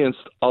experienced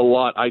a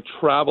lot. I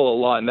travel a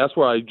lot, and that's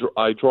where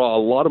I draw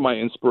a lot of my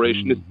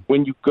inspiration. Is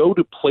when you go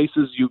to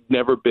places you've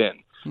never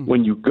been,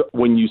 when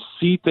you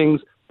see things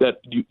that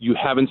you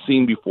haven't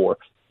seen before,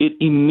 it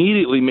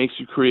immediately makes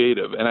you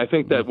creative. And I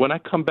think that when I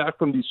come back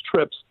from these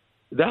trips,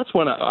 that's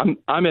when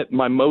I'm at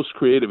my most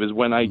creative, is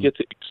when I get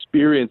to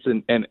experience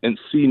and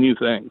see new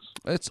things.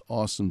 That's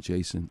awesome,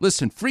 Jason.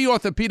 Listen, free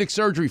orthopedic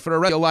surgery for the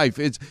rest of your life.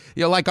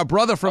 You're like a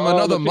brother from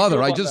another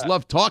mother. I just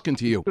love talking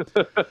to you.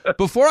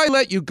 Before I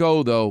let you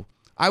go, though,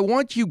 I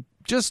want you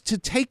just to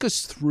take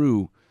us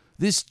through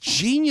this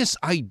genius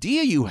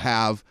idea you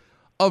have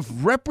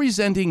of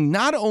representing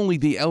not only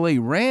the LA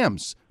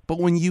Rams, but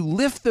when you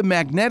lift the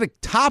magnetic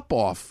top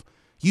off,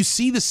 you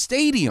see the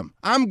stadium.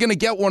 I'm going to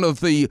get one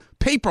of the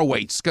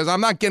paperweights because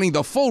I'm not getting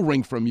the full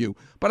ring from you,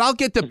 but I'll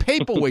get the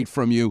paperweight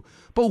from you.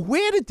 But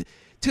where did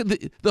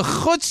the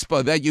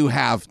chutzpah that you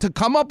have to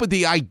come up with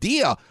the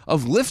idea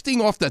of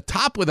lifting off the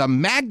top with a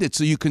magnet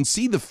so you can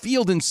see the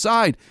field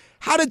inside?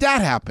 How did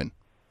that happen?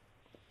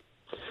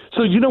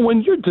 So,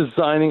 when you're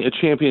designing a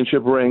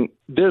championship ring,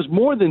 there's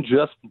more than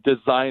just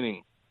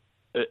designing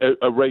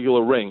a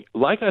regular ring.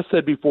 Like I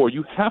said before,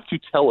 you have to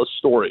tell a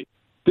story.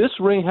 This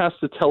ring has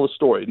to tell a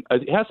story.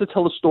 It has to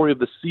tell a story of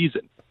the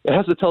season. It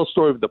has to tell a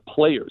story of the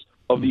players,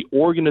 of the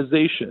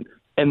organization.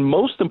 And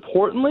most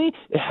importantly,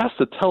 it has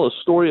to tell a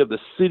story of the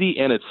city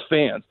and its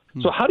fans.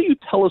 So how do you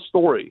tell a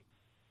story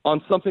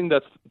on something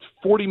that's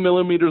 40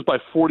 millimeters by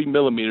 40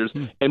 millimeters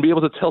and be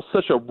able to tell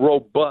such a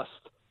robust,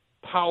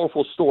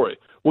 powerful story?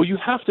 Well, you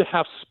have to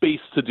have space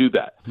to do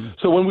that.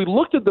 So when we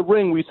looked at the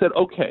ring, we said,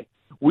 okay,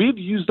 we've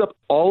used up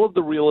all of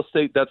the real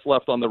estate that's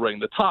left on the ring,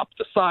 the top,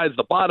 the sides,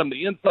 the bottom,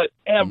 the inside,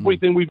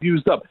 everything we've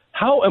used up.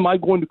 How am I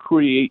going to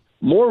create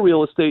more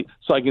real estate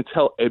so I can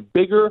tell a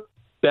bigger,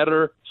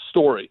 better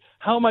story?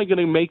 How am I going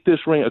to make this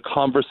ring a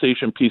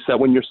conversation piece that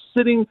when you're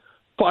sitting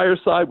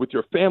fireside with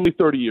your family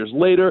 30 years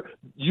later,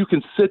 you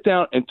can sit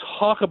down and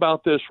talk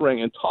about this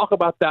ring and talk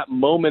about that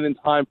moment in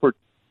time for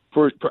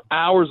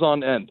hours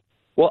on end?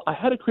 Well, I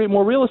had to create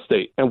more real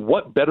estate. And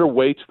what better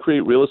way to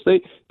create real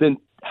estate than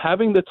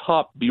having the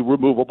top be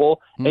removable,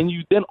 and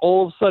you then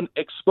all of a sudden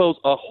expose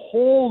a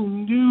whole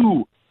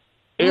new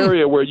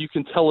area where you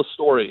can tell a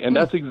story. And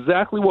that's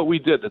exactly what we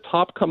did. The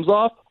top comes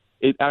off.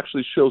 It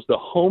actually shows the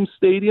home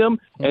stadium.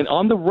 And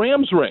on the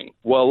Rams ring,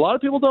 what a lot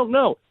of people don't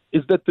know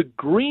is that the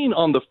green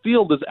on the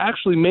field is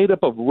actually made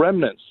up of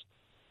remnants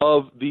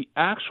of the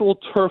actual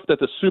turf that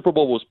the Super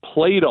Bowl was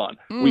played on.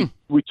 We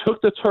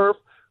took the turf,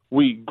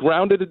 we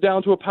grounded it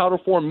down to a powder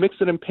form,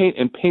 mixed it in paint,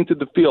 and painted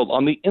the field.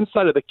 On the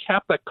inside of the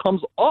cap that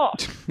comes off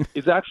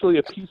is actually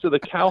a piece of the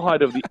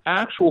cowhide of the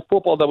actual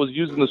football that was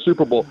used in the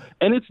Super Bowl.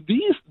 And it's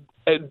these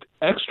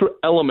extra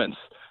elements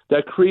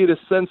that create a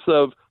sense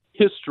of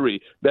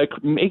history, that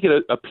make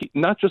it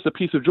not just a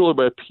piece of jewelry,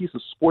 but a piece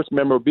of sports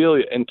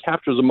memorabilia and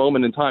captures a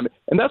moment in time.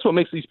 And that's what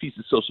makes these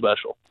pieces so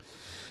special.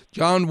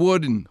 John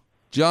Wooden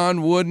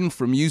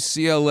from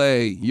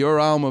UCLA, your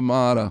alma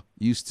mater,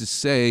 used to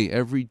say,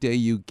 every day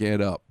you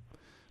get up,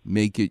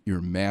 make it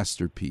your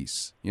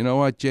masterpiece. You know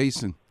what,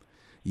 Jason?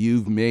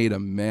 You've made a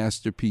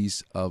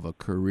masterpiece of a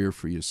career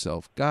for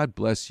yourself. God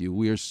bless you.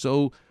 We are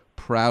so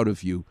proud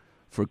of you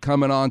for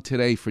coming on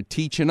today, for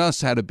teaching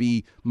us how to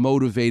be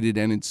motivated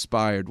and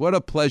inspired. What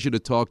a pleasure to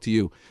talk to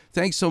you.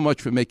 Thanks so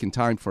much for making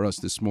time for us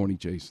this morning,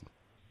 Jason.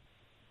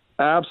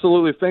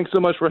 Absolutely. Thanks so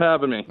much for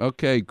having me.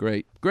 Okay,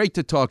 great. Great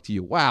to talk to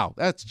you. Wow,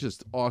 that's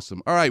just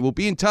awesome. All right, we'll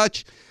be in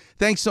touch.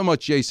 Thanks so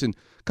much, Jason.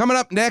 Coming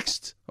up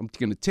next, I'm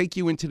going to take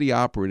you into the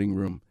operating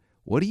room.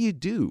 What do you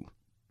do,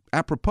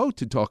 apropos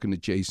to talking to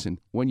Jason,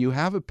 when you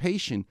have a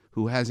patient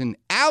who has an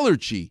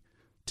allergy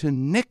to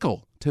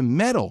nickel, to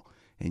metal,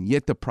 and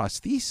yet the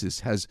prosthesis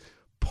has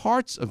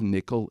parts of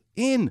nickel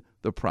in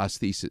the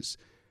prosthesis?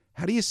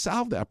 How do you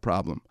solve that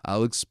problem?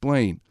 I'll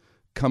explain.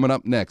 Coming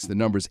up next, the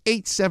number's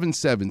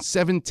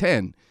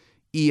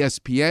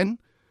 877-710-ESPN.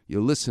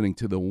 You're listening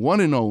to the one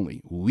and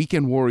only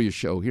Weekend Warrior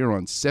Show here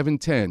on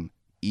 710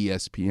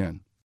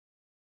 ESPN.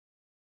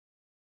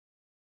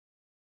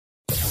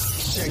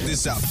 Check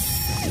this out.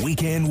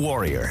 Weekend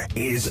Warrior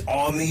is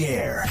on the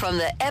air. From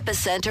the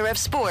epicenter of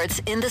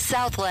sports in the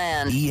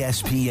Southland.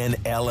 ESPN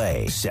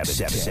LA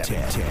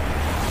 710.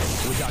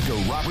 With Dr.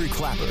 Robert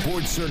Clapper,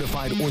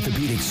 board-certified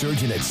orthopedic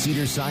surgeon at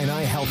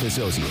Cedars-Sinai Health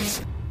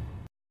Associates.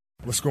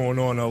 What's going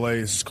on, LA?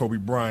 This is Kobe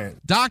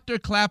Bryant. Dr.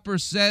 Clapper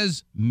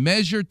says,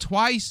 measure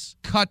twice,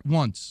 cut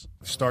once.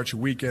 Start your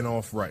weekend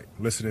off right.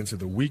 Listening to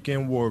the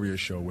Weekend Warrior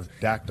Show with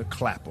Dr.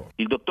 Clapper.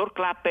 Il dottor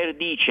Clapper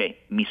dice,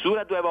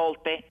 misura due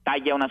volte,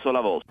 taglia una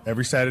sola volta.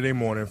 Every Saturday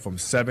morning from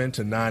 7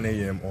 to 9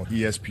 a.m. on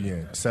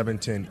ESPN,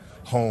 710,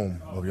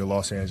 home of your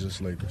Los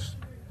Angeles Lakers.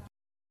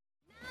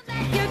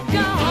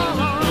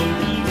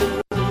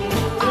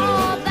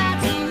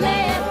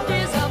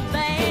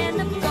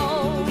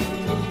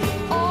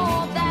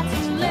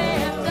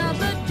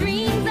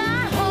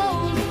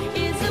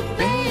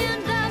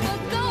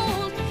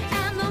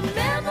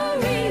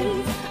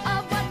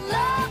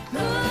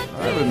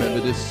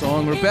 This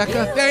song,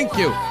 Rebecca. Thank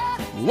you.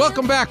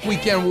 Welcome back,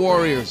 Weekend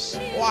Warriors.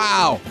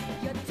 Wow.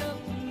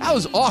 That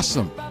was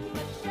awesome.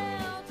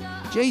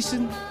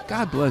 Jason,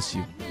 God bless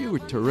you. You were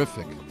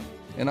terrific.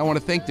 And I want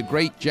to thank the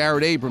great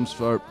Jared Abrams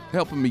for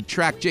helping me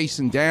track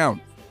Jason down.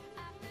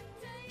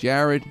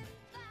 Jared,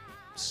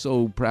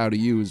 so proud of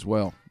you as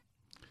well.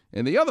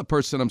 And the other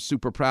person I'm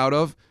super proud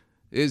of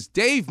is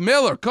Dave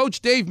Miller, Coach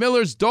Dave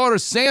Miller's daughter,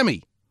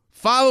 Sammy,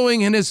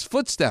 following in his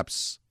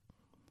footsteps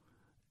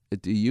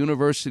at the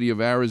University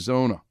of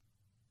Arizona,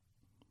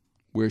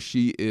 where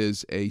she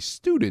is a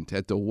student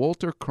at the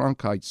Walter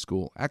Cronkite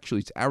School.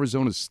 Actually, it's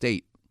Arizona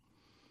State.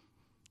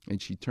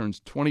 And she turns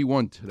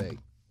 21 today.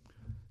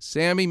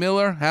 Sammy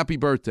Miller, happy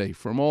birthday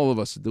from all of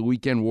us at the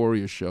Weekend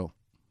Warrior Show.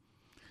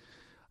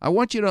 I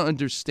want you to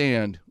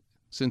understand,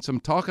 since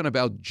I'm talking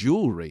about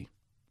jewelry,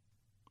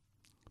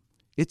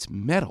 it's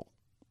metal.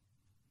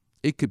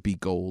 It could be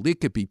gold,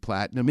 it could be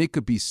platinum, it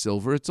could be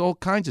silver. It's all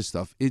kinds of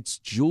stuff. It's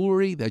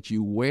jewelry that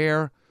you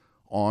wear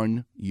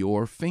on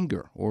your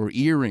finger or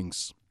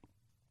earrings.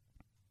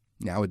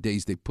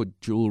 Nowadays, they put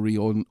jewelry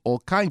on all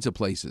kinds of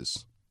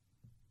places.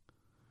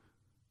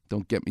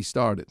 Don't get me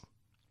started.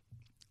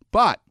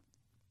 But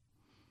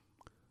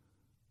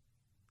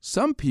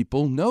some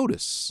people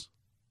notice.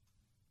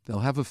 They'll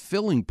have a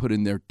filling put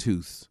in their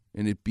tooth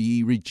and it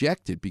be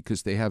rejected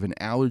because they have an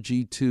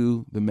allergy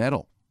to the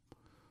metal.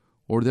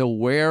 Or they'll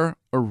wear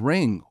a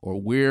ring or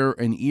wear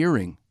an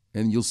earring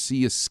and you'll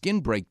see a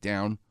skin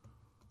breakdown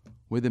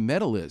where the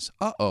metal is.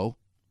 Uh-oh,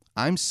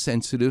 I'm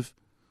sensitive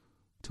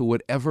to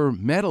whatever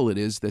metal it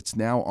is that's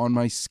now on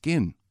my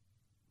skin.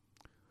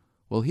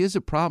 Well, here's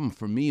a problem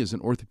for me as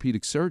an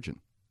orthopedic surgeon.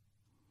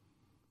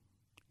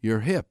 Your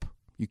hip,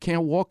 you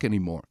can't walk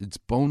anymore. It's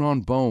bone on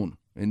bone.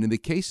 And in the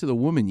case of the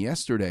woman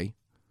yesterday,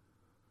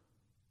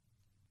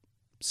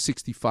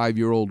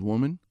 65-year-old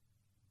woman,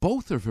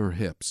 both of her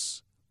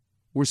hips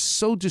were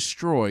so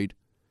destroyed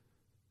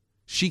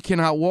She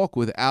cannot walk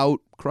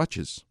without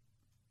crutches.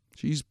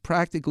 She's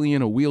practically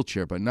in a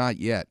wheelchair, but not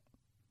yet.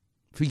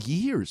 For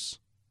years.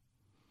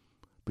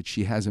 But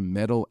she has a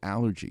metal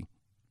allergy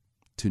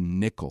to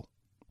nickel.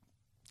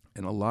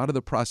 And a lot of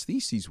the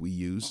prostheses we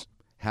use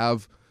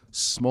have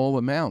small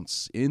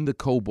amounts in the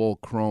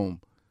cobalt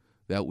chrome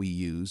that we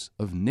use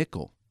of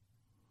nickel.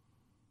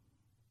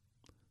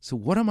 So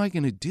what am I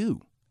going to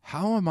do?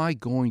 How am I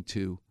going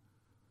to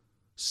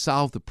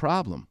solve the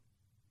problem?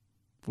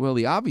 Well,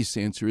 the obvious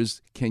answer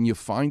is, can you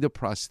find a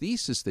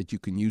prosthesis that you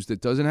can use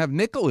that doesn't have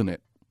nickel in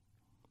it?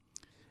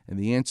 And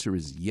the answer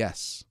is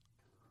yes.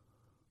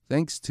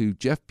 Thanks to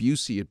Jeff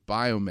Busey at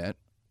Biomet,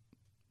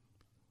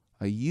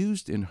 I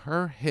used in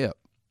her hip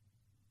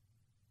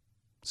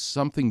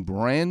something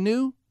brand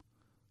new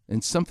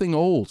and something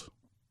old.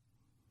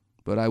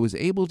 But I was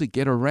able to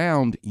get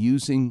around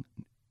using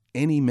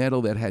any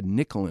metal that had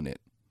nickel in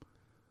it.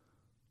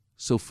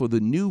 So for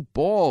the new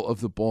ball of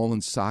the ball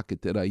and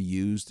socket that I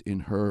used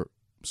in her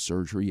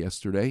surgery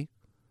yesterday,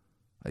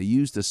 I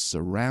used a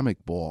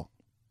ceramic ball,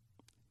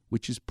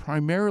 which is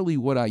primarily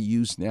what I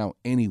use now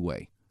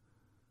anyway.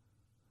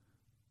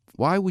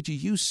 Why would you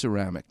use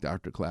ceramic,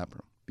 Dr.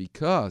 Clapper?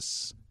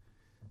 Because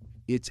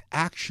it's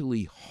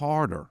actually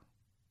harder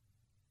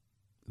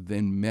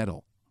than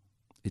metal.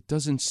 It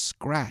doesn't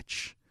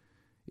scratch.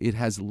 It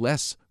has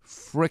less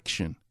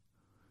friction.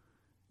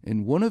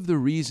 And one of the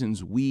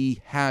reasons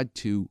we had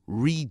to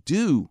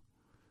redo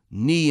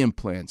knee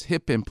implants,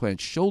 hip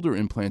implants, shoulder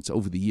implants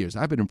over the years.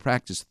 I've been in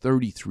practice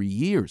 33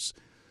 years.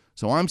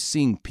 So I'm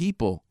seeing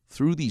people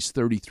through these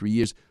 33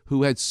 years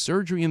who had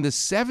surgery in the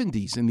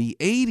 70s and the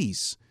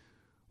 80s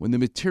when the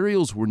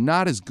materials were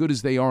not as good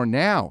as they are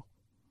now.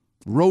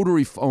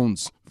 Rotary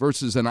phones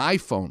versus an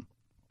iPhone.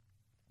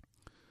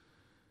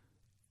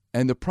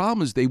 And the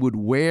problem is they would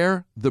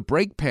wear the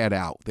brake pad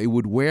out. They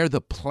would wear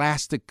the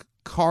plastic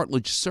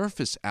cartilage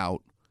surface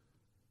out.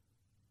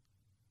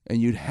 And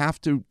you'd have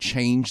to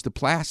change the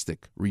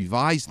plastic,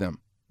 revise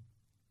them.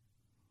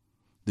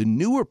 The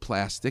newer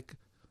plastic,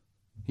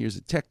 here's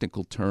a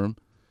technical term,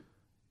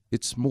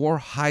 it's more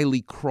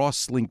highly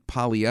cross-linked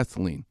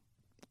polyethylene.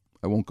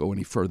 I won't go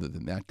any further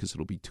than that because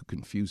it'll be too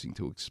confusing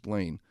to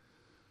explain.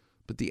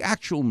 But the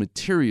actual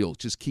material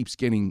just keeps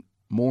getting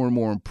more and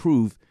more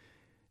improved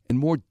and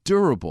more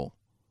durable,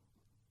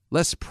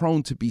 less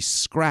prone to be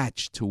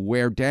scratched, to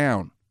wear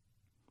down.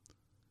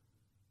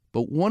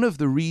 But one of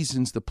the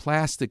reasons the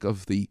plastic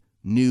of the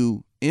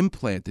new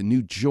implant, the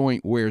new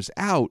joint, wears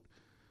out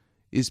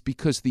is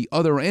because the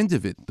other end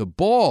of it, the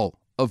ball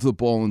of the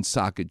ball and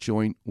socket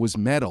joint, was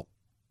metal.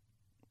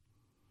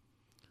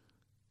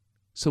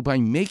 So by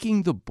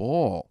making the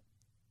ball,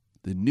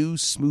 the new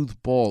smooth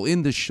ball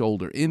in the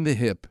shoulder, in the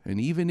hip,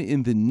 and even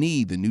in the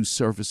knee, the new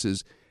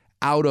surfaces,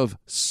 out of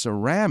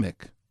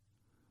ceramic,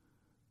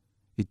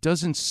 it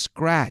doesn't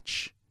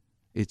scratch.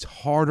 It's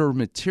harder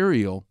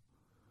material.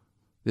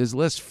 There's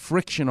less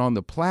friction on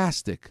the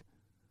plastic.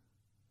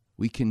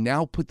 We can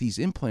now put these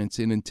implants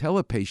in and tell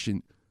a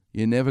patient,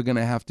 you're never going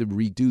to have to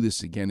redo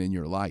this again in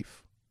your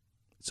life.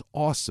 It's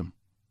awesome.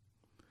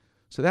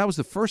 So that was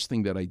the first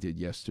thing that I did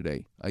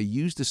yesterday. I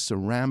used a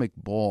ceramic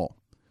ball.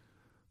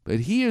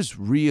 But here's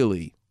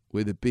really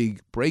where the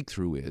big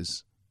breakthrough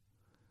is.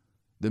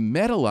 The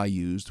metal I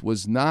used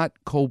was not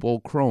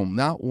cobalt chrome,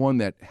 not one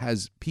that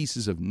has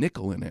pieces of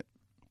nickel in it,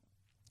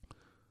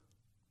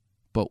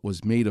 but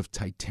was made of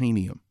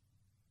titanium.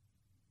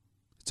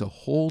 It's a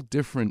whole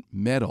different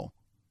metal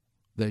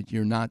that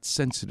you're not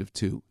sensitive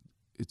to.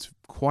 It's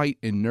quite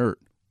inert.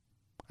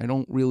 I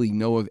don't really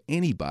know of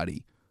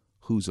anybody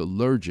who's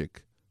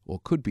allergic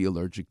or could be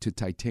allergic to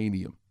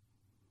titanium.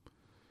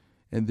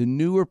 And the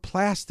newer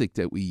plastic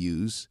that we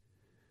use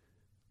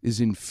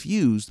is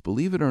infused,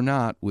 believe it or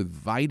not, with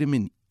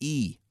vitamin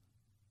E.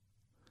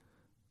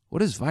 What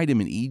does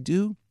vitamin E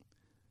do?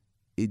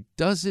 It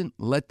doesn't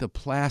let the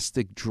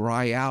plastic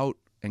dry out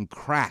and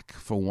crack,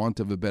 for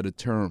want of a better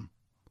term.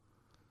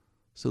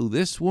 So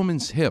this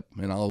woman's hip,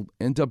 and I'll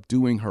end up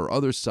doing her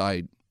other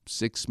side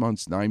 6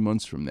 months, 9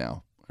 months from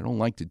now. I don't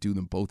like to do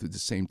them both at the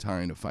same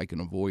time if I can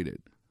avoid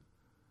it.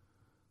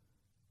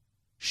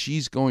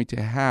 She's going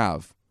to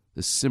have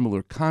the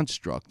similar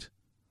construct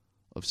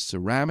of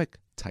ceramic,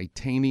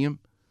 titanium,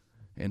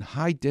 and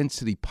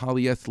high-density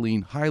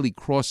polyethylene, highly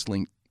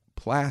cross-linked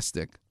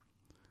plastic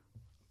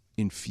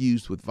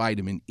infused with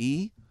vitamin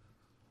E,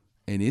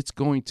 and it's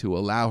going to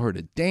allow her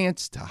to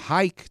dance, to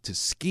hike, to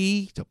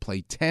ski, to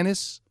play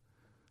tennis,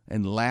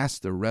 and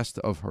last the rest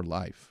of her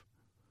life.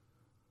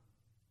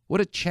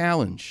 What a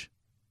challenge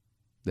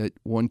that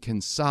one can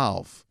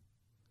solve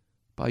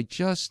by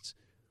just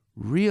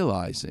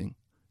realizing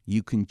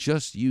you can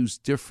just use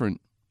different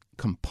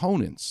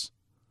components.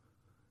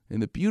 And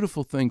the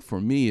beautiful thing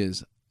for me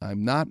is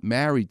I'm not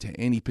married to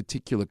any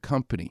particular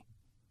company.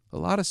 A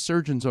lot of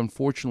surgeons,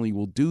 unfortunately,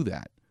 will do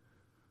that.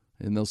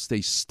 And they'll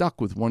stay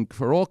stuck with one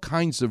for all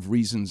kinds of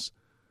reasons.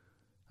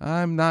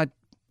 I'm not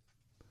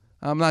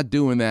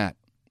doing that.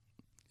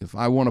 If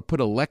I want to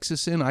put a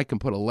Lexus in, I can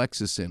put a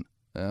Lexus in.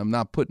 I'm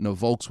not putting a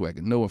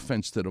Volkswagen. No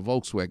offense to the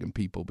Volkswagen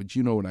people, but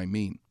you know what I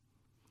mean.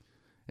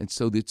 And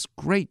so it's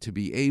great to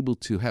be able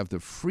to have the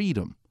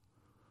freedom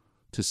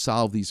to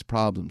solve these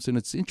problems. And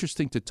it's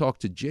interesting to talk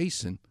to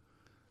Jason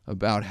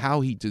about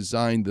how he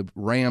designed the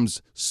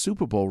Rams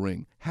Super Bowl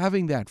ring,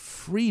 having that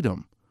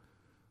freedom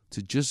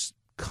to just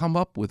come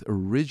up with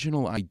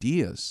original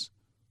ideas.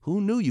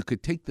 Who knew you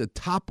could take the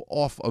top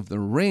off of the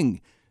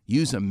ring,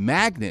 use a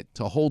magnet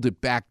to hold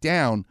it back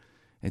down,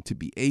 and to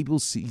be able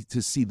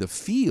to see the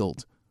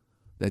field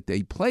that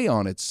they play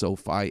on at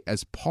SoFi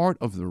as part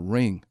of the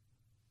ring.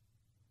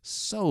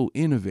 So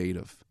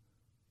innovative.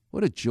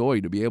 What a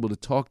joy to be able to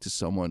talk to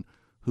someone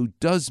who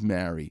does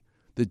marry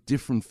the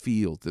different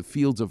fields, the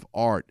fields of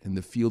art and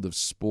the field of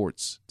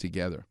sports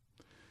together.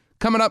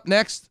 Coming up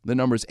next, the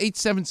number is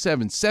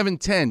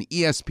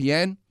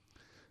 877-710-ESPN.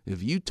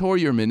 If you tore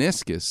your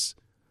meniscus,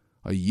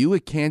 are you a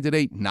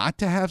candidate not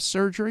to have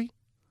surgery?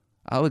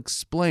 I'll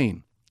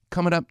explain.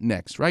 Coming up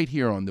next, right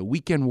here on the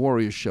Weekend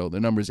Warriors Show. The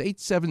number is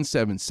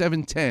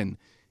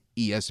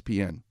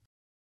 877-710-ESPN.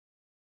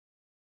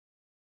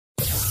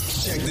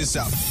 Check this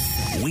out.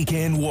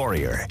 Weekend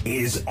Warrior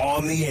is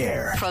on the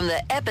air. From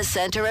the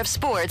epicenter of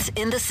sports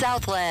in the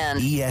Southland.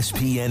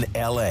 ESPN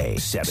LA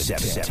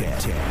 710.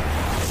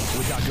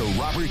 With Dr.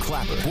 Robert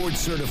Clapper,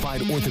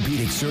 board-certified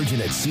orthopedic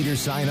surgeon at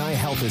Cedars-Sinai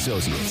Health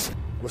Associates.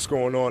 What's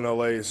going on,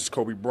 LA? This is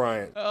Kobe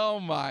Bryant.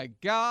 Oh, my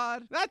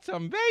God. That's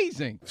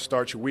amazing.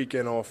 Start your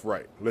weekend off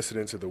right.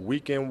 Listening to the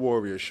Weekend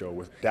Warrior Show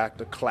with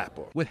Dr.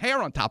 Clapper. With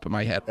hair on top of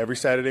my head. Every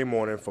Saturday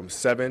morning from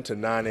 7 to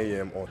 9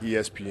 a.m. on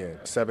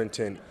ESPN,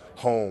 710,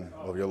 home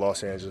of your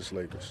Los Angeles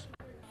Lakers.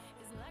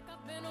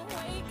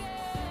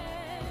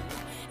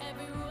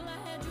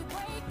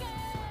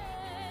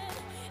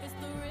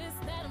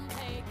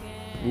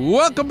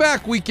 Welcome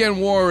back, Weekend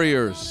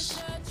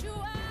Warriors.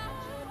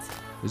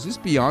 Is this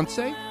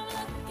Beyonce?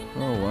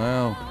 Oh,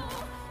 wow.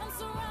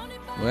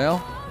 Well,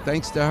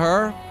 thanks to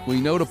her, we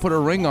know to put a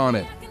ring on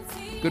it.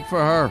 Good for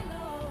her.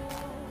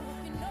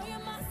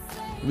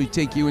 Let me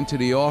take you into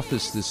the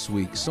office this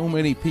week. So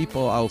many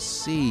people I'll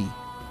see.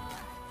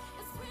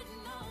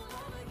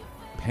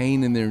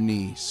 Pain in their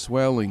knee,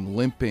 swelling,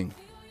 limping.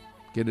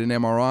 Get an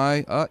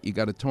MRI. You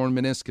got a torn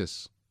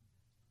meniscus.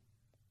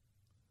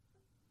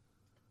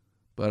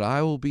 But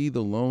I will be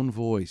the lone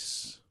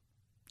voice,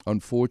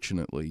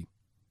 unfortunately.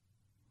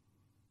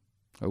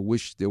 I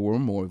wish there were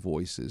more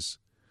voices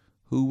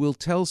who will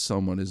tell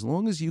someone, as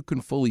long as you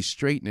can fully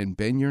straighten and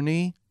bend your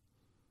knee,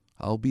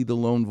 I'll be the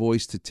lone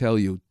voice to tell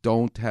you,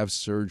 don't have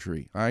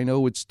surgery. I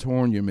know it's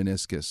torn, your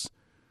meniscus.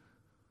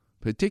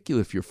 Particularly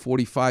if you're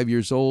 45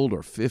 years old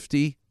or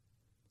 50,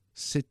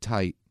 sit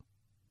tight.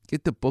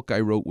 Get the book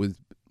I wrote with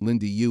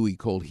Linda Huey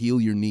called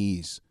Heal Your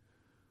Knees.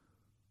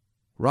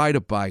 Ride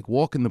a bike,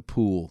 walk in the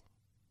pool.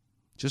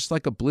 Just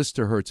like a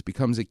blister hurts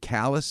becomes a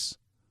callus,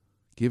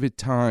 give it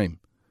time.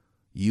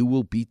 You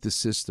will beat the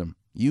system.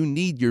 You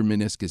need your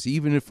meniscus,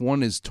 even if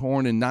one is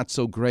torn and not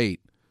so great.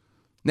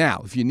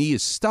 Now, if your knee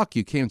is stuck,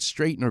 you can't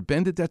straighten or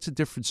bend it, that's a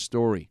different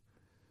story.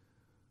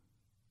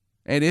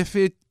 And if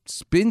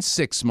it's been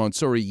 6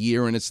 months or a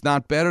year and it's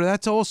not better,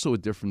 that's also a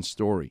different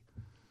story.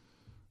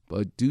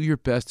 But do your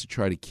best to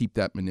try to keep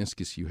that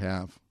meniscus you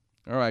have.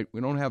 All right,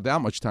 we don't have that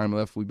much time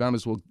left. We might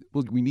as well,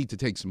 we need to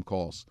take some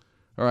calls.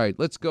 All right,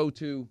 let's go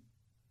to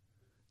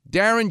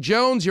Darren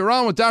Jones. You're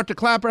on with Dr.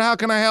 Clapper. How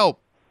can I help?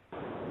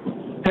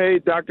 Hey,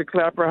 Dr.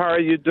 Clapper, how are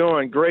you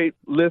doing? Great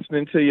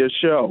listening to your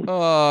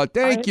show.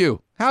 Thank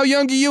you. How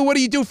young are you? What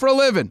do you do for a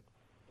living?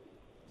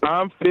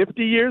 I'm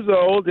 50 years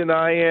old, and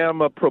I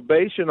am a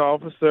probation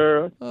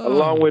officer,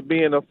 along with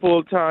being a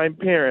full-time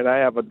parent. I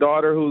have a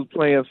daughter who's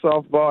playing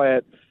softball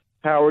at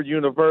Howard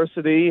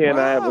University, and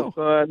I have a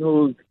son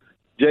who's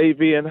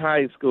JV in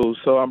high school,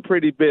 so I'm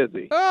pretty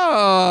busy.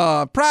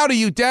 Proud of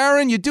you,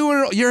 Darren.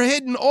 You're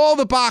hitting all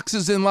the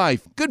boxes in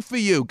life. Good for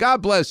you.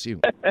 God bless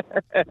you.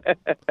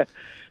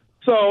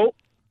 So,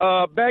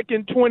 back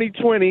in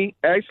 2020,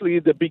 actually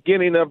the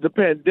beginning of the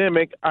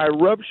pandemic, I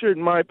ruptured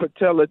my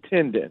patella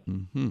tendon.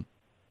 Mm-hmm.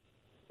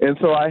 And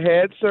so I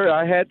had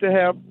to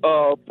have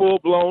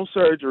full-blown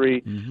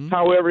surgery. Mm-hmm.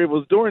 However, it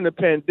was during the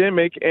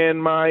pandemic,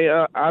 and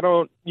my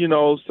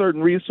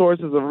certain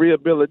resources of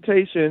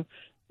rehabilitation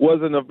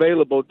wasn't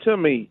available to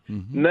me.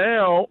 Mm-hmm.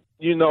 Now,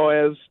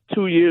 as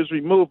 2 years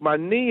removed, my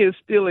knee is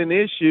still an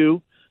issue.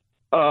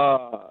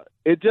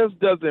 It just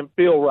doesn't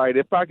feel right.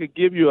 If I could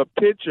give you a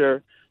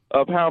picture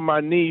of how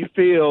my knee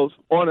feels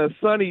on a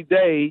sunny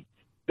day,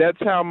 that's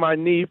how my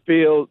knee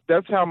feels.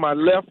 That's how my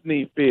left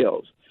knee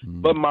feels.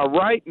 But my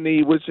right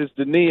knee, which is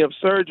the knee of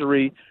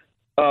surgery,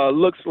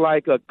 looks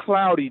like a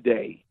cloudy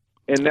day.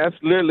 And that's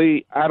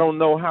literally, I don't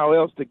know how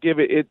else to give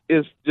it.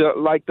 It's just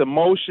like the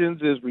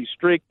motions is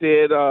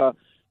restricted, a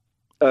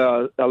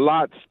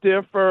lot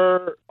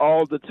stiffer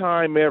all the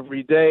time,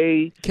 every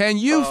day. Can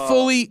you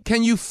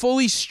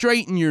fully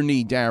straighten your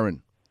knee,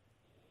 Darren?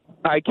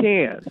 I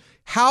can.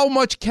 How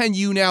much can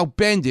you now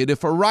bend it?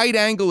 If a right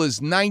angle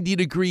is 90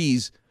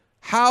 degrees,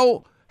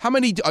 how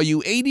many, are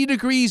you 80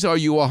 degrees? Are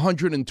you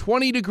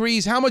 120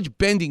 degrees? How much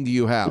bending do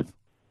you have?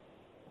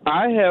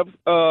 I have,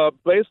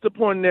 based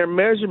upon their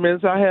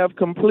measurements, I have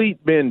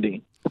complete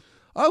bending.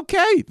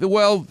 Okay,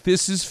 well,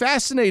 this is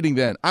fascinating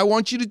then. I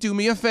want you to do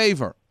me a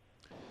favor.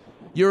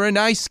 You're a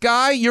nice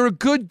guy. You're a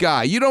good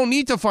guy. You don't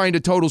need to find a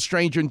total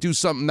stranger and do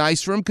something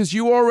nice for him because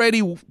you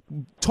already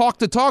talk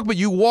the talk, but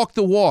you walk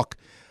the walk.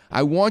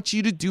 I want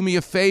you to do me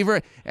a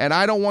favor, and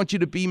I don't want you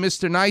to be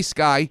Mr. Nice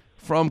Guy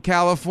from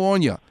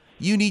California.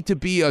 You need to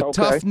be a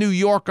tough New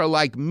Yorker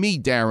like me,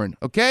 Darren,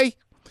 okay?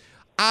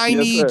 I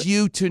need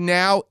you to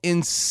now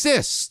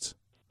insist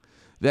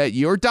that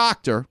your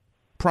doctor,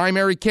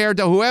 primary care,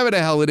 whoever the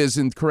hell it is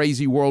in the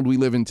crazy world we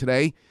live in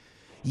today,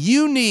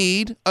 you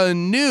need a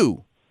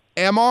new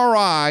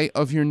MRI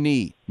of your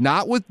knee.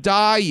 Not with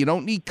dye. You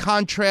don't need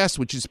contrast,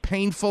 which is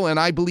painful and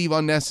I believe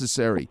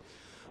unnecessary.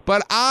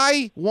 But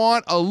I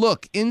want a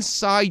look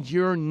inside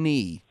your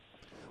knee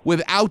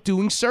without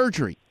doing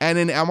surgery. And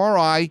an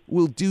MRI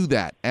will do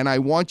that. And I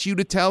want you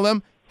to tell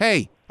them,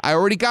 hey, I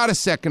already got a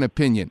second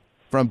opinion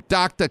from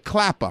Dr.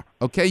 Klapper.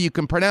 Okay, you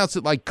can pronounce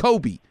it like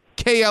Kobe.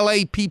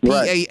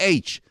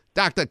 K-L-A-P-P-A-H.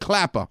 Dr.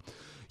 Klapper.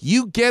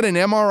 You get an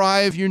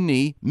MRI of your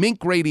knee.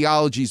 Mink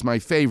radiology is my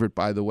favorite,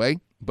 by the way.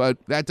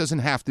 But that doesn't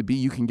have to be.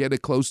 You can get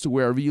it close to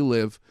wherever you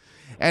live.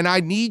 And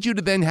I need you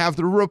to then have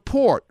the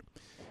report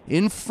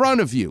in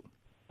front of you.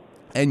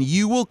 And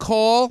you will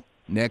call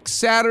next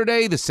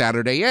Saturday, the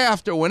Saturday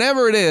after,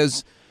 whenever it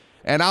is,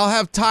 and I'll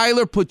have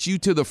Tyler put you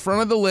to the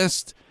front of the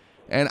list,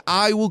 and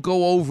I will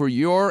go over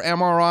your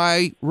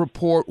MRI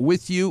report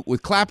with you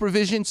with Klapper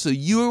Vision so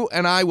you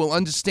and I will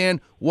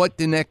understand what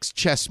the next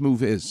chess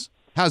move is.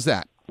 How's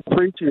that?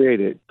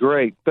 Appreciate it.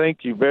 Great.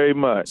 Thank you very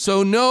much.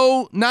 So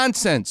no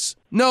nonsense.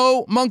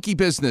 No monkey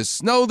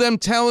business. No them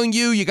telling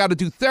you got to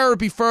do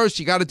therapy first.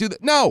 You got to do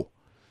that. No.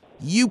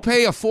 You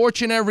pay a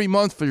fortune every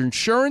month for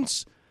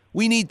insurance.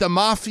 We need the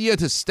mafia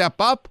to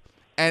step up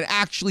and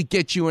actually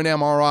get you an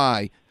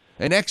MRI.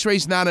 An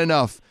X-ray's not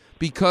enough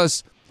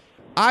because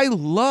I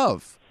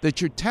love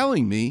that you're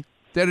telling me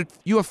that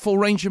you have full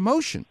range of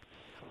motion.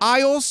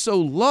 I also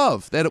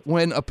love that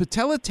when a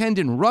patella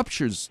tendon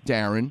ruptures,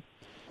 Darren,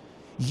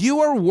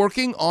 you are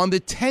working on the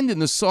tendon,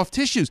 the soft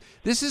tissues.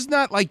 This is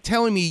not like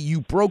telling me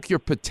you broke your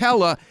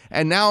patella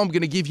and now I'm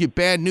going to give you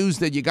bad news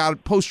that you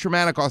got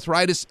post-traumatic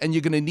arthritis and you're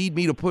going to need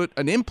me to put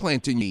an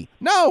implant in you.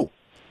 No.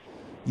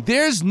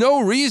 There's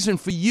no reason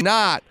for you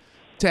not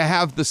to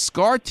have the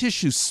scar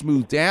tissue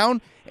smoothed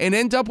down and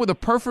end up with a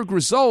perfect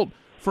result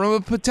from a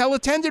patella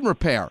tendon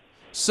repair.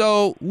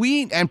 So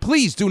and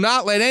please do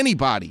not let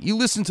anybody, you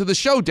listen to the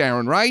show,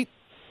 Darren, right?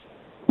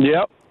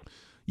 Yep.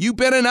 You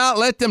better not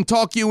let them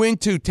talk you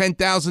into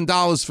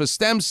 $10,000 for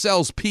stem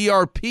cells,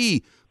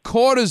 PRP,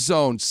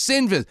 cortisone,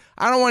 Synvis.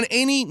 I don't want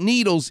any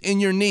needles in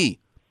your knee.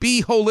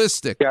 Be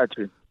holistic.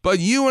 Gotcha. But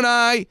you and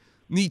I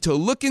need to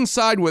look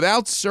inside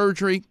without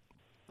surgery,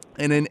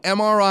 and an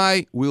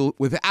MRI will,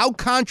 without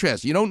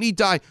contrast, you don't need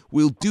dye,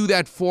 will do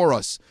that for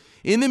us.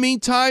 In the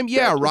meantime,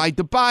 ride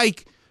the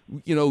bike,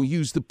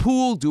 use the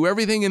pool, do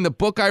everything in the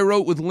book I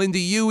wrote with Linda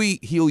Huey,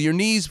 heal your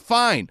knees,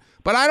 fine.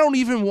 But I don't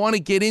even want to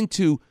get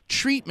into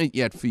treatment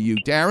yet for you,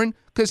 Darren,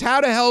 because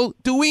how the hell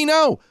do we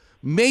know?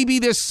 Maybe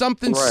there's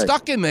something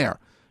stuck in there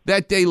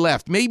that they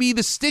left. Maybe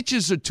the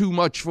stitches are too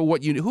much for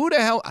what you need. Who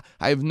the hell?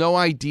 I have no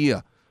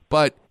idea.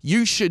 But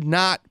you should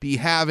not be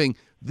having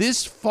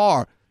this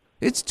far.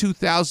 It's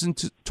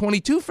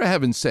 2022, for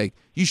heaven's sake.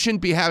 You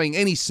shouldn't be having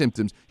any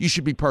symptoms. You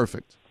should be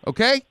perfect.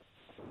 Okay?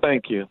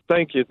 Thank you.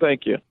 Thank you.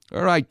 Thank you.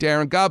 All right,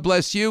 Darren. God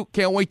bless you.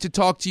 Can't wait to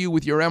talk to you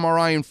with your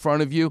MRI in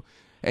front of you.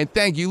 And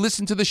thank you.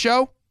 Listen to the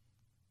show?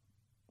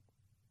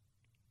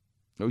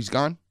 Oh, he's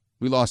gone?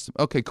 We lost him.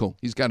 Okay, cool.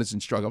 He's got his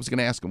instruction. I was going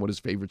to ask him what his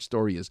favorite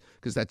story is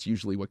because that's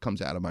usually what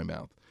comes out of my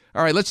mouth.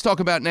 All right, let's talk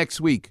about next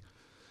week.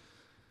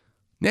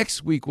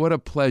 Next week, what a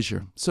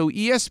pleasure. So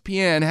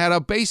ESPN had a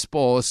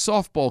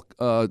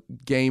softball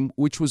game,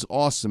 which was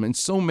awesome. And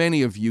so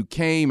many of you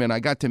came, and I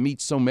got to meet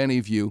so many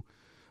of you.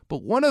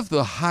 But one of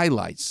the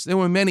highlights, there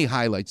were many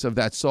highlights of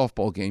that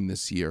softball game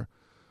this year,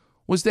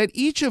 was that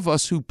each of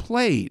us who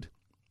played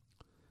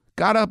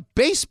got a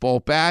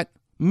baseball bat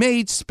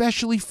made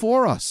specially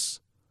for us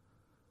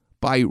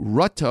by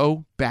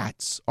Rutto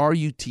Bats,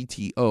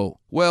 R-U-T-T-O.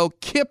 Well,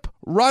 Kip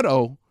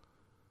Rutto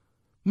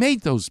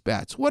made those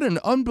bats. What an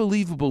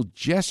unbelievable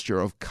gesture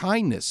of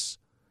kindness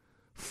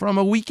from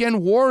a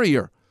weekend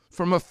warrior,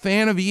 from a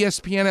fan of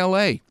ESPN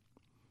LA.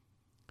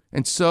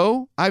 And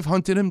so I've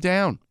hunted him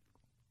down.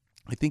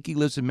 I think he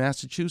lives in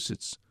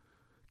Massachusetts.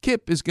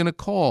 Kip is going to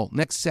call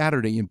next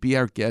Saturday and be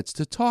our guest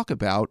to talk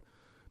about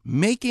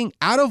making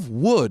out of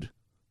wood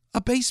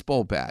a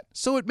baseball bat.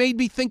 So it made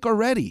me think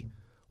already,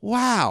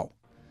 wow,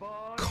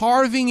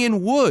 carving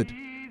in wood,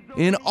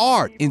 in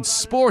art, in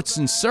sports,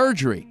 in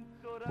surgery.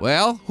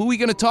 Well, who are we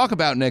going to talk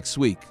about next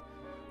week?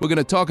 We're going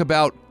to talk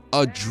about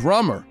a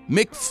drummer,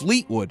 Mick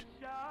Fleetwood,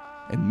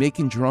 and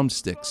making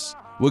drumsticks.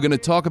 We're going to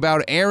talk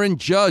about Aaron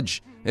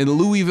Judge and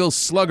Louisville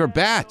Slugger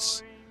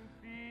bats.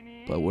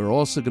 But we're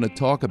also going to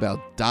talk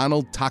about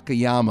Donald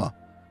Takayama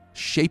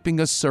shaping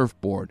a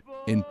surfboard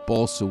in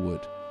balsa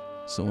wood.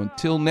 So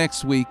until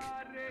next week,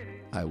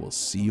 I will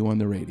see you on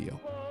the radio.